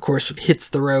of course hits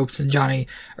the ropes, and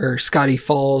Scotty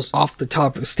falls off the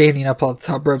top, standing up on the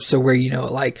top rope, so where, you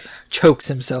know, like chokes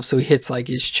himself, so he hits like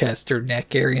his chest or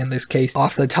neck area in this case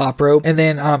off the top rope. And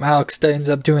then Alex ends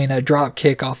up doing a drop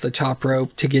kick off the top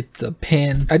rope to get the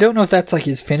pin. I don't know if that's like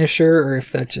his finisher or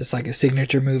if that's just like a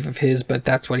signature move of his, but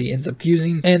that's what he ends up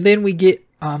using. And then we get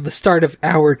the start of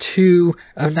hour 2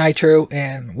 of Nitro,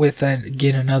 and with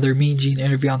again another Mean Gene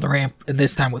interview on the ramp, and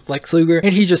this time with Lex Luger,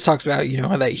 and he just talks about, you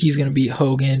know, that he's going to beat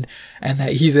Hogan and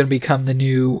that he's going to become the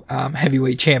new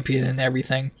heavyweight champion and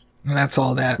everything. And that's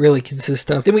all that really consists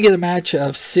of. Then we get a match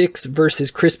of Syxx versus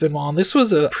Chris Benoit, and this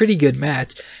was a pretty good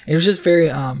match. It was just very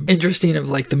interesting of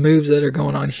like the moves that are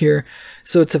going on here.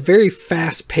 So it's a very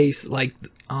fast-paced like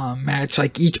match.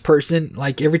 Like each person,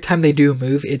 like every time they do a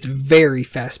move, it's very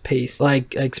fast paced.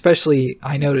 Like especially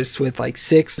I noticed with like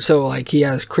Syxx. So like he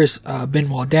has Chris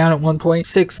Benoit down at one point.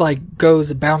 Syxx like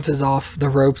bounces off the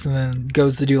ropes and then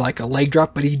goes to do like a leg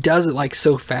drop, but he does it like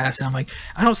so fast. And I'm like,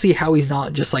 I don't see how he's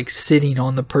not just like sitting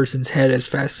on the person's head as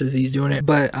fast as he's doing it.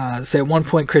 But so at one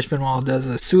point Chris Benoit does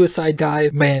a suicide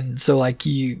dive, man. So like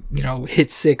you know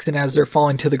hits Syxx, and as they're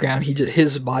falling to the ground,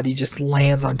 his body just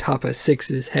lands on top of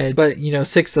Syxx's head. But you know,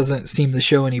 Syxx doesn't seem to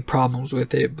show any problems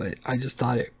with it, but I just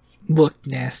thought it looked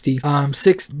nasty.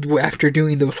 Syxx, after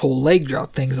doing those whole leg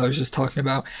drop things I was just talking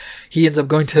about, he ends up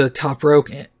going to the top rope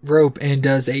and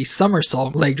does a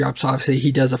somersault leg drop. So obviously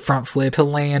he does a front flip to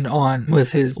land on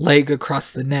with his leg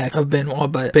across the neck of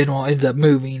Benoit, but Benoit ends up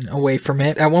moving away from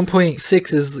it. At one point,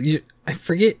 Syxx is, I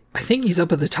forget I think he's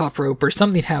up at the top rope or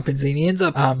something happens and he ends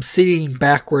up sitting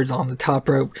backwards on the top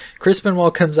rope. Chris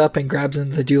Benoit comes up and grabs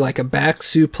him to do like a back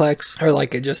suplex or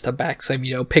like just a back slam,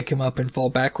 you know, pick him up and fall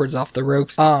backwards off the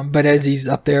ropes. But as he's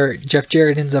up there, Jeff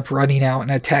Jarrett ends up running out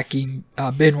and attacking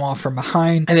Benoit from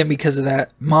behind. And then because of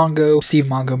that, Steve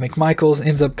Mongo McMichaels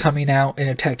ends up coming out and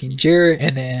attacking Jarrett.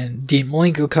 And then Dean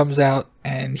Malenko comes out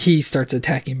and he starts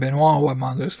attacking Benoit while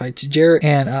Mongo fights Jarrett.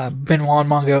 And Benoit and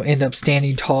Mongo end up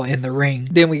standing tall in the ring.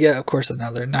 Then we get, of course,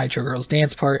 another Nitro Girls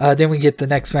dance part. Then we get the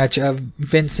next match of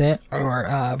Vincent,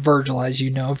 or Virgil, as you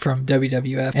know, from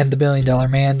WWF, and the $1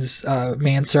 Billion Man's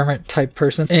manservant type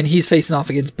person. And he's facing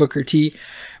off against Booker T,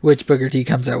 which Booker T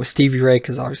comes out with Stevie Ray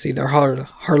because obviously they're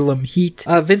Harlem Heat.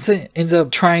 Vincent ends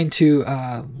up trying to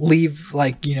leave,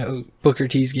 like, you know, Booker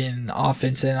T's getting off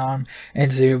Vincent on him.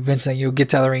 And so Vincent, you know,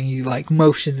 gets out of the ring, he like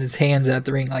motions his hands at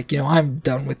the ring like, you know, I'm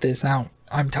done with this,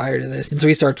 I'm tired of this. And so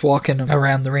he starts walking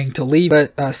around the ring to leave,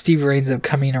 but Stevie Ray ends up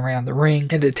coming around the ring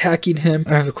and attacking him.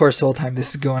 And of course, the whole time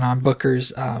this is going on,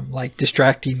 Booker's like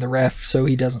distracting the ref so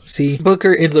he doesn't see.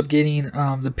 Booker ends up getting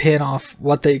the pin off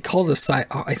what they call the side,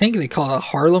 I think they call it a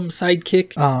Harlem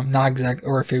sidekick. Not exact,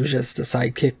 or if it was just a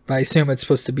sidekick, but I assume it's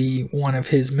supposed to be one of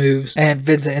his moves. And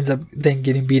Vincent ends up then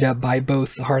getting beat up by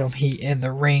both the Harlem Heat and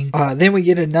the Ring. Then we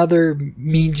get another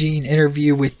Mean Gene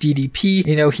interview with DDP.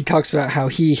 You know, he talks about how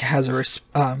he has a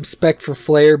respect for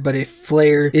Flair, but if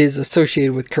Flair is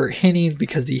associated with Kurt Hennig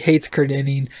because he hates Kurt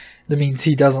Hennig, that means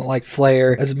he doesn't like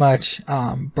Flair as much.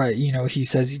 But you know, he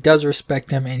says he does respect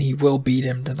him and he will beat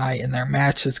him tonight in their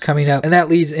match that's coming up. And that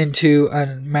leads into a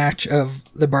match of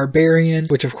the Barbarian,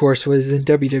 which of course was in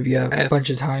WWF a bunch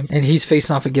of times, and he's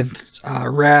facing off against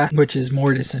Wrath, which is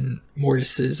Mortis's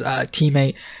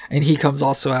teammate, and he comes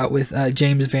also out with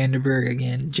James Vandenberg,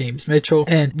 again James Mitchell.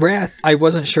 And Wrath, I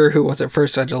wasn't sure who it was at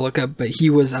first, so I had to look up, but he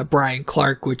was Brian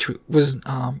Clark, which was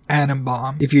Atom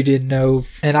Bomb, if you didn't know.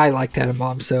 And I liked Atom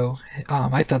Bomb, so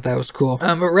I thought that was cool.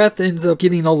 But Wrath ends up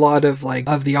getting a lot of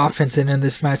the offense in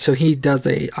this match, so he does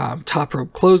a top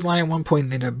rope clothesline at one point,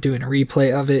 and they end up doing a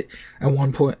replay of it at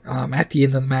one point at the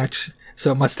end of the match.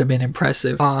 So it must have been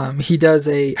impressive. He does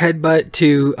a headbutt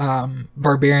to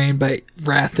Barbarian, but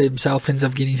Wrath himself ends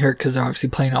up getting hurt because they're obviously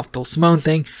playing off the Simone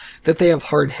thing, that they have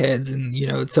hard heads. And, you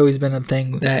know, it's always been a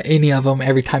thing that any of them,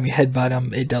 every time you headbutt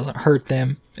them, it doesn't hurt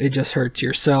them. It just hurts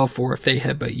yourself, or if they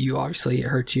headbutt you, obviously it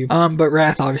hurts you. But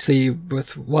Wrath, obviously,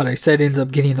 with what I said, ends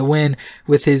up getting the win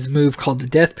with his move called the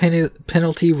death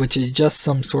penalty, which is just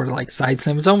some sort of like side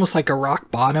slam. It's almost like a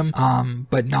rock bottom,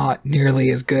 but not nearly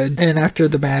as good. And after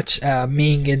the match,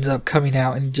 Ming ends up coming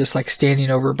out and just like standing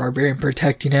over Barbarian,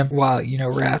 protecting him, while, you know,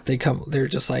 Wrath, they're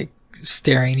just like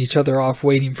staring each other off,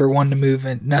 waiting for one to move,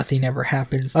 and nothing ever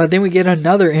happens. Then we get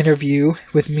another interview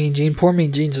with Mean Gene. Poor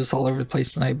Mean Gene's just all over the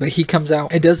place tonight, but he comes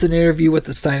out and does an interview with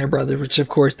the Steiner brothers, which of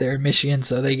course they're in Michigan,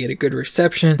 so they get a good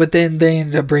reception. But then they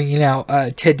end up bringing out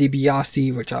Ted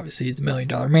DiBiase, which obviously is the $1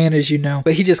 Million Man, as you know.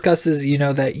 But he discusses, you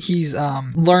know, that he's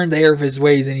learned the error of his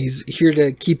ways, and he's here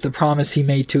to keep the promise he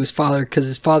made to his father, because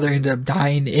his father ended up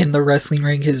dying in the wrestling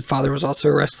ring. His father was also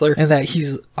a wrestler, and that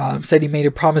he's said he made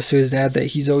a promise to his dad that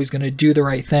he's always going to do the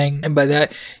right thing, and by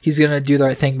that he's going to do the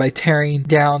right thing by tearing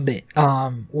down the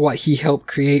what he helped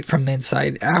create from the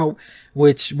inside out,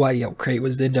 which what he helped create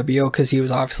was the NWO, because he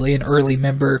was obviously an early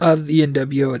member of the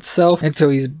NWO itself, and so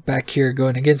he's back here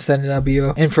going against the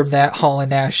NWO. And from that, Hall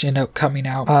and Nash end up coming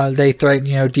out. They threaten,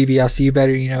 you know, DiBiase, you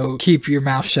better, you know, keep your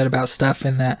mouth shut about stuff,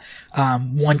 and that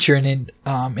once you're in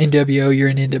NWO, you're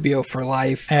in NWO for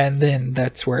life. And then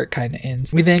that's where it kind of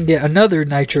ends. We then get another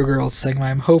Nitro Girls segment.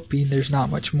 I'm hoping there's not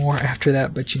much more after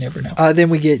that, but you never know. Then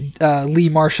we get Lee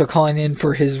Marshall calling in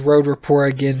for his road report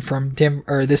again from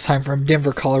this time from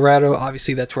Denver, Colorado.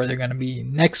 Obviously, that's where they're going to be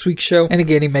next week's show. And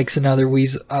again, he makes another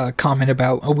comment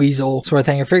about a weasel sort of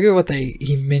thing. I forget what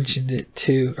he mentioned it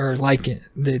to, or like it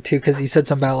to, because he said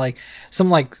something about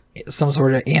some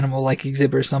sort of animal like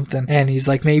exhibit or something, and he's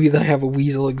like, maybe they'll have a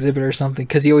weasel exhibit or something,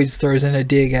 because he always throws in a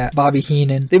dig at Bobby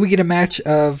Heenan. Then we get a match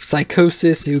of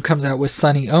Psychosis, who comes out with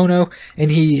Sonny Ono, and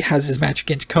he has his match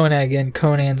against Conan. Again,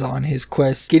 Conan's on his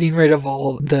quest, getting rid of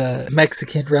all the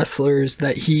Mexican wrestlers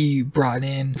that he brought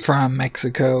in from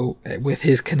Mexico with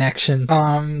his connection.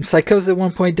 Psychosis at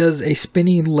one point does a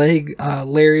spinning leg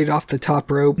lariat off the top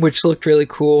rope, which looked really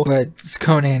cool, but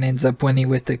Conan ends up winning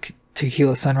with the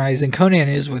Tequila Sunrise, and Conan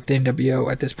is with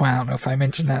NWO at this point. I don't know if I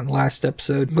mentioned that in the last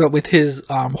episode, but with his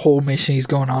whole mission he's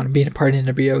going on and being a part of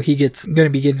NWO, he going to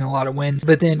be getting a lot of wins.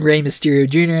 But then Rey Mysterio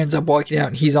Jr. ends up walking out,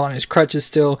 and he's on his crutches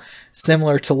still,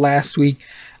 similar to last week.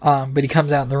 But he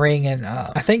comes out in the ring, and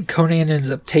I think Conan ends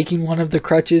up taking one of the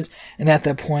crutches, and at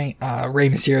that point, Rey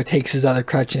Mysterio takes his other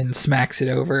crutch and smacks it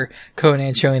over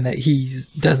Conan, showing that he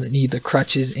doesn't need the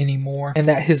crutches anymore, and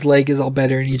that his leg is all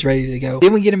better and he's ready to go.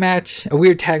 Then we get a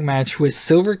weird tag match with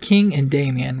Silver King and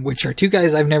Damien, which are two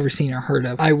guys I've never seen or heard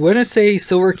of. I want to say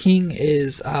Silver King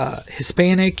is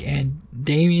Hispanic and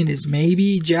Damien is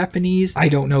maybe Japanese. I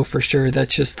don't know for sure.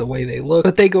 That's just the way they look.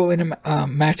 But they go in a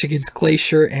match against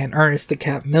Glacier and Ernest the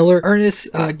Cat Miller. Ernest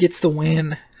gets the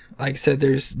win. Like I said,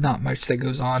 there's not much that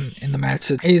goes on in the match.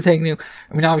 So anything new?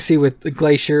 I mean, obviously with the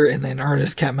Glacier and then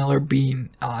Ernest Cat Miller being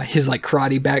his like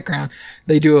karate background,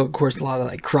 they do of course a lot of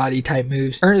like karate type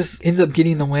moves. Ernest ends up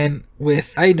getting the win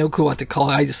with, I had no clue what to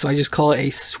call it. So I just call it a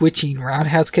switching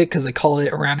roundhouse kick because they call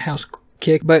it a roundhouse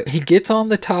kick. But he gets on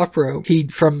the top rope. He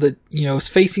from the is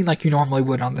facing like you normally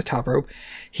would on the top rope.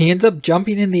 He ends up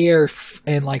jumping in the air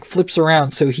and like flips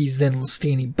around, so he's then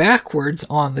standing backwards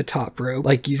on the top rope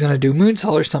like he's gonna do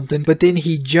moonsault or something. But then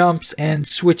he jumps and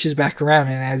switches back around,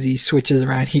 and as he switches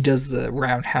around, he does the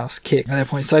roundhouse kick at that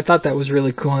point. So I thought that was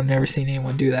really cool. I've never seen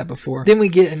anyone do that before. Then we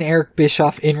get an Eric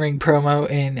Bischoff in-ring promo,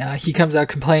 and he comes out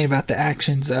complaining about the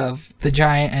actions of the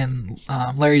Giant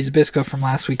and Larry Zbyszko from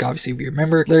last week. Obviously, if you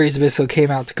remember, Larry Zbyszko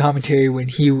came out to commentary when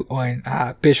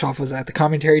Bischoff was at the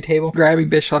commentary table, grabbing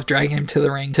Bischoff, dragging him to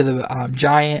the ring to the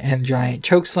Giant, and Giant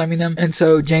choke slamming him. And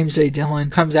so James J. Dillon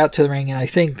comes out to the ring, and I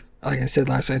think, like I said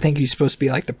last, I think he's supposed to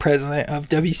be like the president of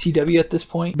WCW at this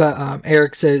point. But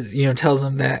Eric says, tells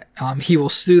him that he will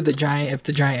sue the Giant if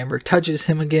the Giant ever touches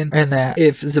him again, and that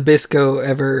if Zbyszko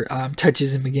ever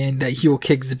touches him again, that he will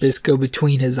kick Zbyszko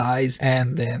between his eyes.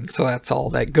 And then, so that's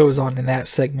all that goes on in that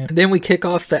segment. Then we kick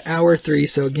off the hour 3.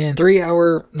 So again,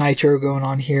 3-hour Nitro going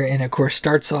on here, and of course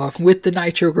starts off with the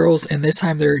Nitro girls, and this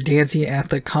time they're dancing at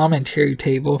the commentary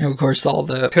table. And of course all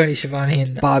the Tony Schiavone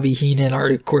and Bobby Heenan are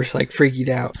of course like freaking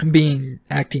out,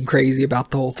 acting crazy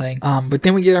about the whole thing. But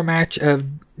then we get our match of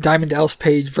Diamond Dallas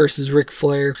Page versus Ric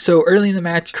Flair. So early in the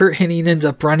match, Curt Hennig ends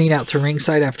up running out to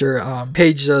ringside after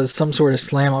Page does some sort of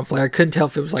slam on Flair. I couldn't tell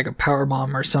if it was like a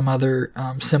powerbomb or some other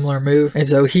similar move. And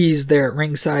so he's there at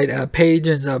ringside. Page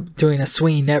ends up doing a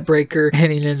swinging net breaker.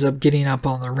 Hennig ends up getting up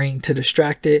on the ring to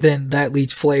distract it. Then that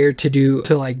leads Flair to do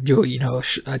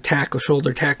a tackle,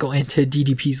 shoulder tackle into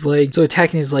DDP's leg. So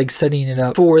attacking his leg, setting it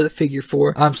up for the figure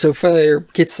 4. So Flair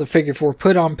gets the figure 4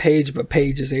 put on Page, but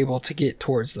Page is able to get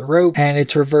towards the rope, and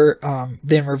it's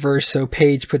then reverse, so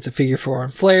Page puts a figure 4 on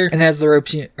Flair, and as the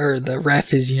ropes or the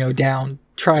ref is down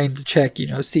trying to check,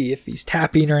 see if he's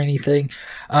tapping or anything,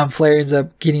 Flair ends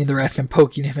up getting the ref and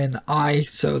poking him in the eye,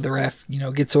 so the ref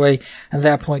gets away. At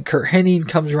that point, Curt Hennig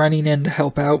comes running in to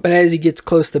help out, but as he gets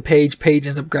close to Page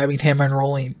ends up grabbing him and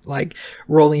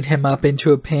rolling him up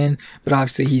into a pin. But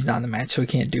obviously he's not in the match, so he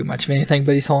can't do much of anything,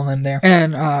 but he's holding him there.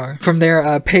 And from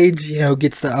there, Page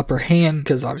gets the upper hand,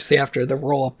 because obviously after the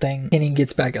roll up thing, Hennig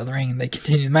gets back out of the ring and they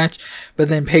continue the match. But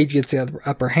then Page gets the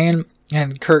upper hand,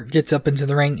 and Kurt gets up into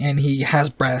the ring, and he has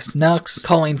brass knucks,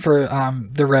 calling for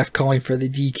the ref calling for the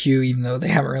DQ, even though they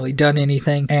haven't really done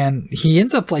anything. And he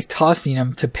ends up like tossing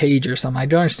him to Page or something. I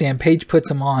don't understand. Page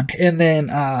puts him on, and then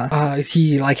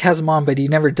he like has him on, but he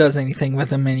never does anything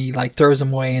with him, and he like throws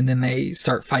him away, and then they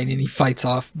start fighting. He fights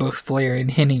off both Flair and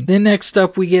Hennig. Then next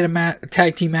up, we get a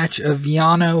tag team match of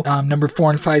Villano, number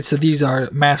 4 and 5. So these are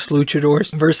masked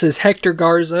luchadors versus Hector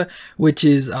Garza, which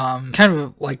is kind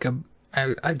of like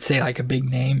I'd say like a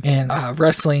big name in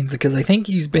wrestling, because I think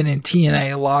he's been in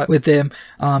TNA a lot with them,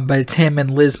 but it's him and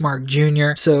Liz Mark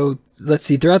Jr. So let's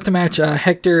see, throughout the match,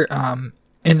 Hector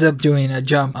ends up doing a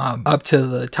jump up to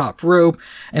the top rope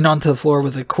and onto the floor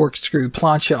with a corkscrew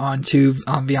plancha onto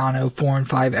Villano 4 and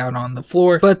 5 out on the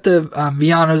floor. But the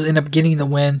Villanos end up getting the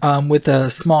win with a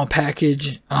small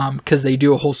package, because they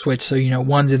do a whole switch. So,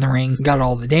 one's in the ring, got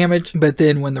all the damage, but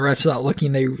then when the ref's not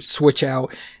looking, they switch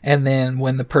out. And then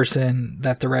when the person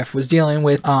that the ref was dealing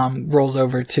with rolls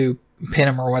over to pin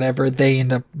him or whatever, they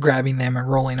end up grabbing them and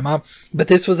rolling them up. But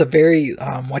this was a very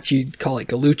what you'd call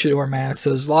like a luchador match,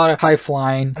 so there's a lot of high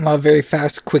flying, a lot of very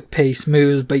fast quick pace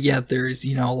moves, but yet there's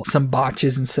some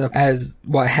botches and stuff, as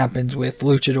what happens with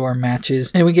luchador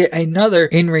matches. And we get another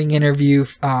in-ring interview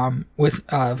with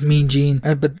Mean Gene,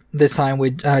 but this time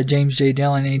with James J.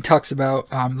 Dillon, and he talks about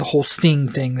the whole Sting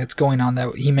thing that's going on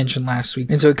that he mentioned last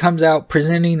week. And so he comes out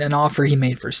presenting an offer he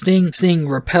made for Sting. Sting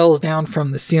rappels down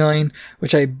from the ceiling,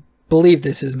 which I believe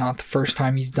this is not the first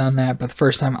time he's done that, but the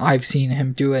first time I've seen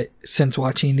him do it since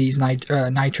watching these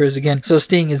Nitros again. So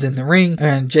Sting is in the ring,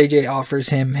 and JJ offers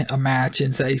him a match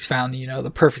and says he's found,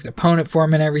 the perfect opponent for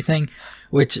him and everything,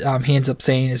 which he ends up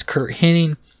saying is Curt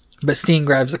Hennig. But Sting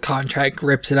grabs the contract,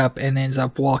 rips it up, and ends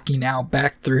up walking out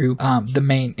back through the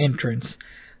main entrance.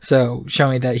 So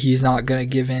showing that he's not going to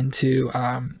give in to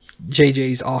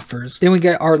JJ's offers. Then we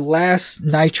get our last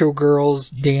Nitro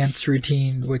Girls dance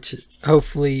routine, which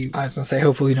hopefully, I was gonna say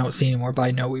hopefully we don't see anymore, but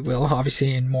I know we will,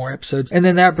 obviously, in more episodes. And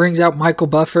then that brings out Michael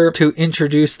Buffer to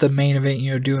introduce the main event,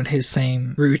 you know, doing his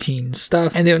same routine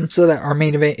stuff. And then so that our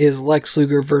main event is Lex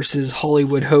Luger versus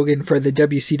Hollywood Hogan for the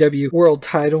WCW World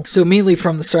Title. So immediately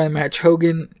from the start of the match,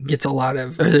 Hogan gets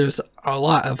there's a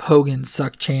lot of Hogan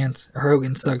suck chants, or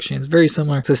Hogan suck chants, very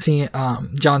similar to seeing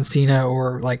John Cena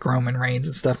or like Roman Reigns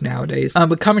and stuff nowadays.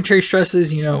 But commentary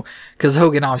stresses, you know, because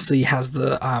Hogan obviously has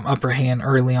the upper hand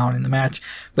early on in the match,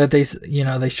 but they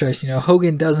stress, you know,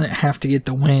 Hogan doesn't have to get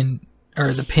the win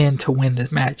or the pin to win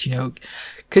this match, you know.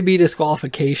 Could be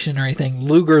disqualification or anything.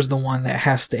 Luger's the one that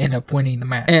has to end up winning the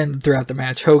match. And throughout the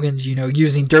match, Hogan's, you know,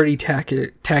 using dirty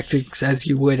tactics as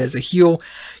you would as a heel,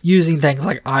 using things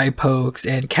like eye pokes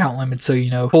and count limits. So, you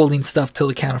know, holding stuff till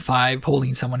the count of 5,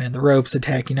 holding someone in the ropes,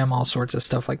 attacking them, all sorts of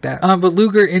stuff like that. But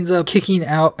Luger ends up kicking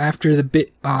out after the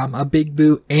a big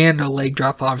boot and a leg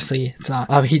drop. Obviously, it's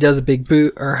not. He does a big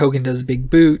boot, or Hogan does a big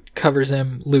boot, covers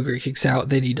him. Luger kicks out.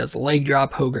 Then he does a leg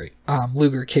drop.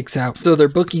 Luger kicks out. So they're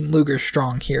booking Luger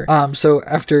strong here. So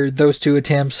after those two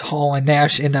attempts, Hall,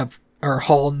 Nash,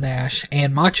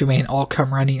 and Macho Man all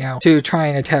come running out to try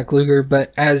and attack Luger,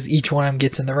 but as each one of them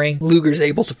gets in the ring, Luger's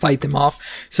able to fight them off.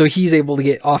 So he's able to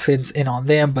get offense in on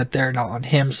them, but they're not on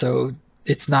him, so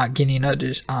it's not getting a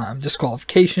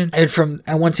disqualification. And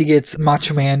once he gets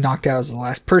Macho Man knocked out as the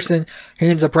last person, he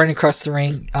ends up running across the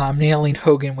ring, nailing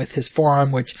Hogan with his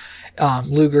forearm, which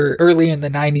Luger early in the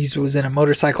 90s was in a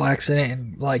motorcycle accident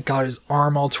and like got his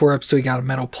arm all tore up, so he got a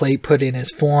metal plate put in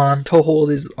his forearm to hold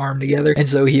his arm together, and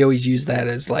so he always used that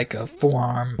as like a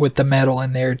forearm with the metal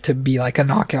in there to be like a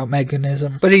knockout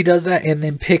mechanism. But he does that and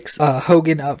then picks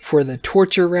Hogan up for the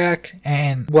torture rack,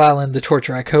 and while in the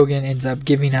torture rack, Hogan ends up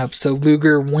giving up, so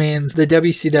Luger wins the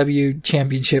WCW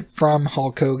championship from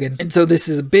Hulk Hogan. And so this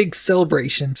is a big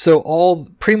celebration. So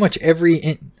pretty much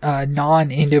every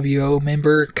non-NWO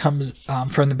member comes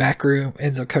from the back room,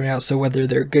 ends up coming out. So whether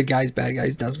they're good guys, bad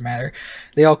guys, doesn't matter.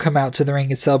 They all come out to the ring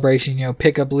in celebration, you know,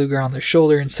 pick up Luger on their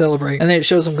shoulder and celebrate. And then it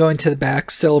shows them going to the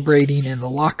back, celebrating in the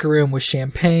locker room with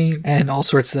champagne and all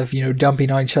sorts of stuff, you know,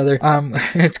 dumping on each other.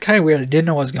 It's kind of weird. I didn't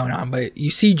know what was going on, but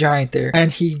you see Giant there,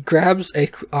 and he grabs a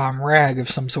rag of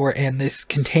some sort and this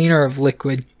container of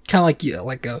liquid, kind of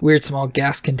like a weird small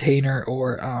gas container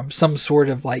or some sort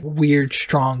of like weird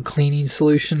strong cleaning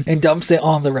solution, and dumps it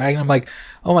on the rag. And I'm like,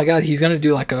 oh my god, he's gonna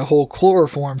do like a whole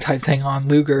chloroform type thing on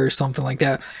Luger or something like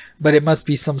that. But it must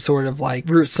be some sort of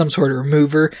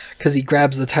remover, because he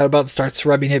grabs the title belt and starts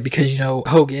rubbing it, because, you know,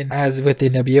 Hogan, as with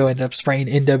NWO, ended up spraying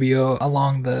NWO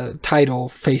along the title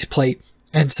faceplate.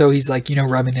 And so he's like, you know,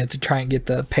 rubbing it to try and get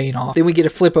the paint off. Then we get a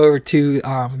flip over to the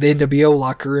NWO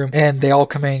locker room, and they all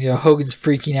come in. You know, Hogan's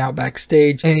freaking out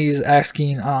backstage, and he's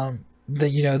asking the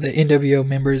NWO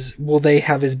members, will they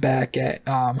have his back at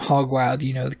Hog Wild,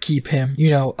 you know, to keep him, you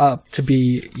know, up to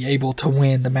be able to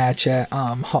win the match at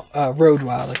Road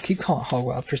Wild. I keep calling it Hog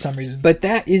Wild for some reason. But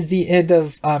that is the end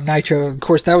of Nitro. Of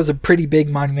course, that was a pretty big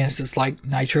monument, just like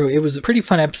Nitro. It was a pretty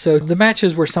fun episode. The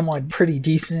matches were somewhat pretty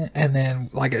decent, and then,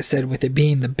 like I said, with it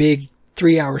being the big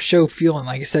 3-hour show feel, and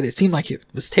like I said, it seemed like it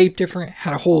was taped different,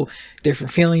 had a whole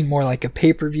different feeling, more like a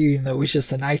pay-per-view, even though it was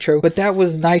just a Nitro. But that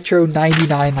was Nitro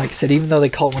 99, like I said, even though they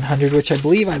call it 100, which I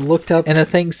believe I looked up, and a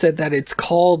thing said that it's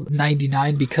called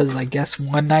 99 because I guess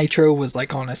one Nitro was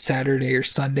like on a Saturday or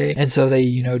Sunday, and so they,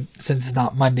 you know, since it's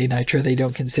not Monday Nitro, they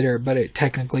don't consider it, but it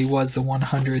technically was the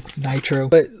 100th Nitro.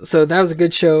 But so that was a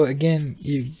good show. Again,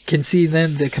 you can see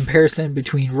then the comparison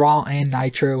between Raw and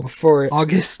Nitro for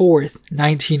August 4th,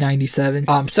 1997. So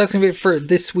that's gonna be it for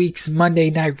this week's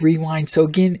Monday Night Rewind. So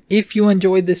again, if you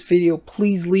enjoyed this video,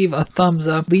 please leave a thumbs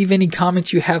up, leave any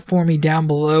comments you have for me down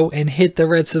below, and hit the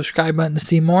red subscribe button to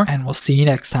see more, and we'll see you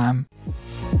next time.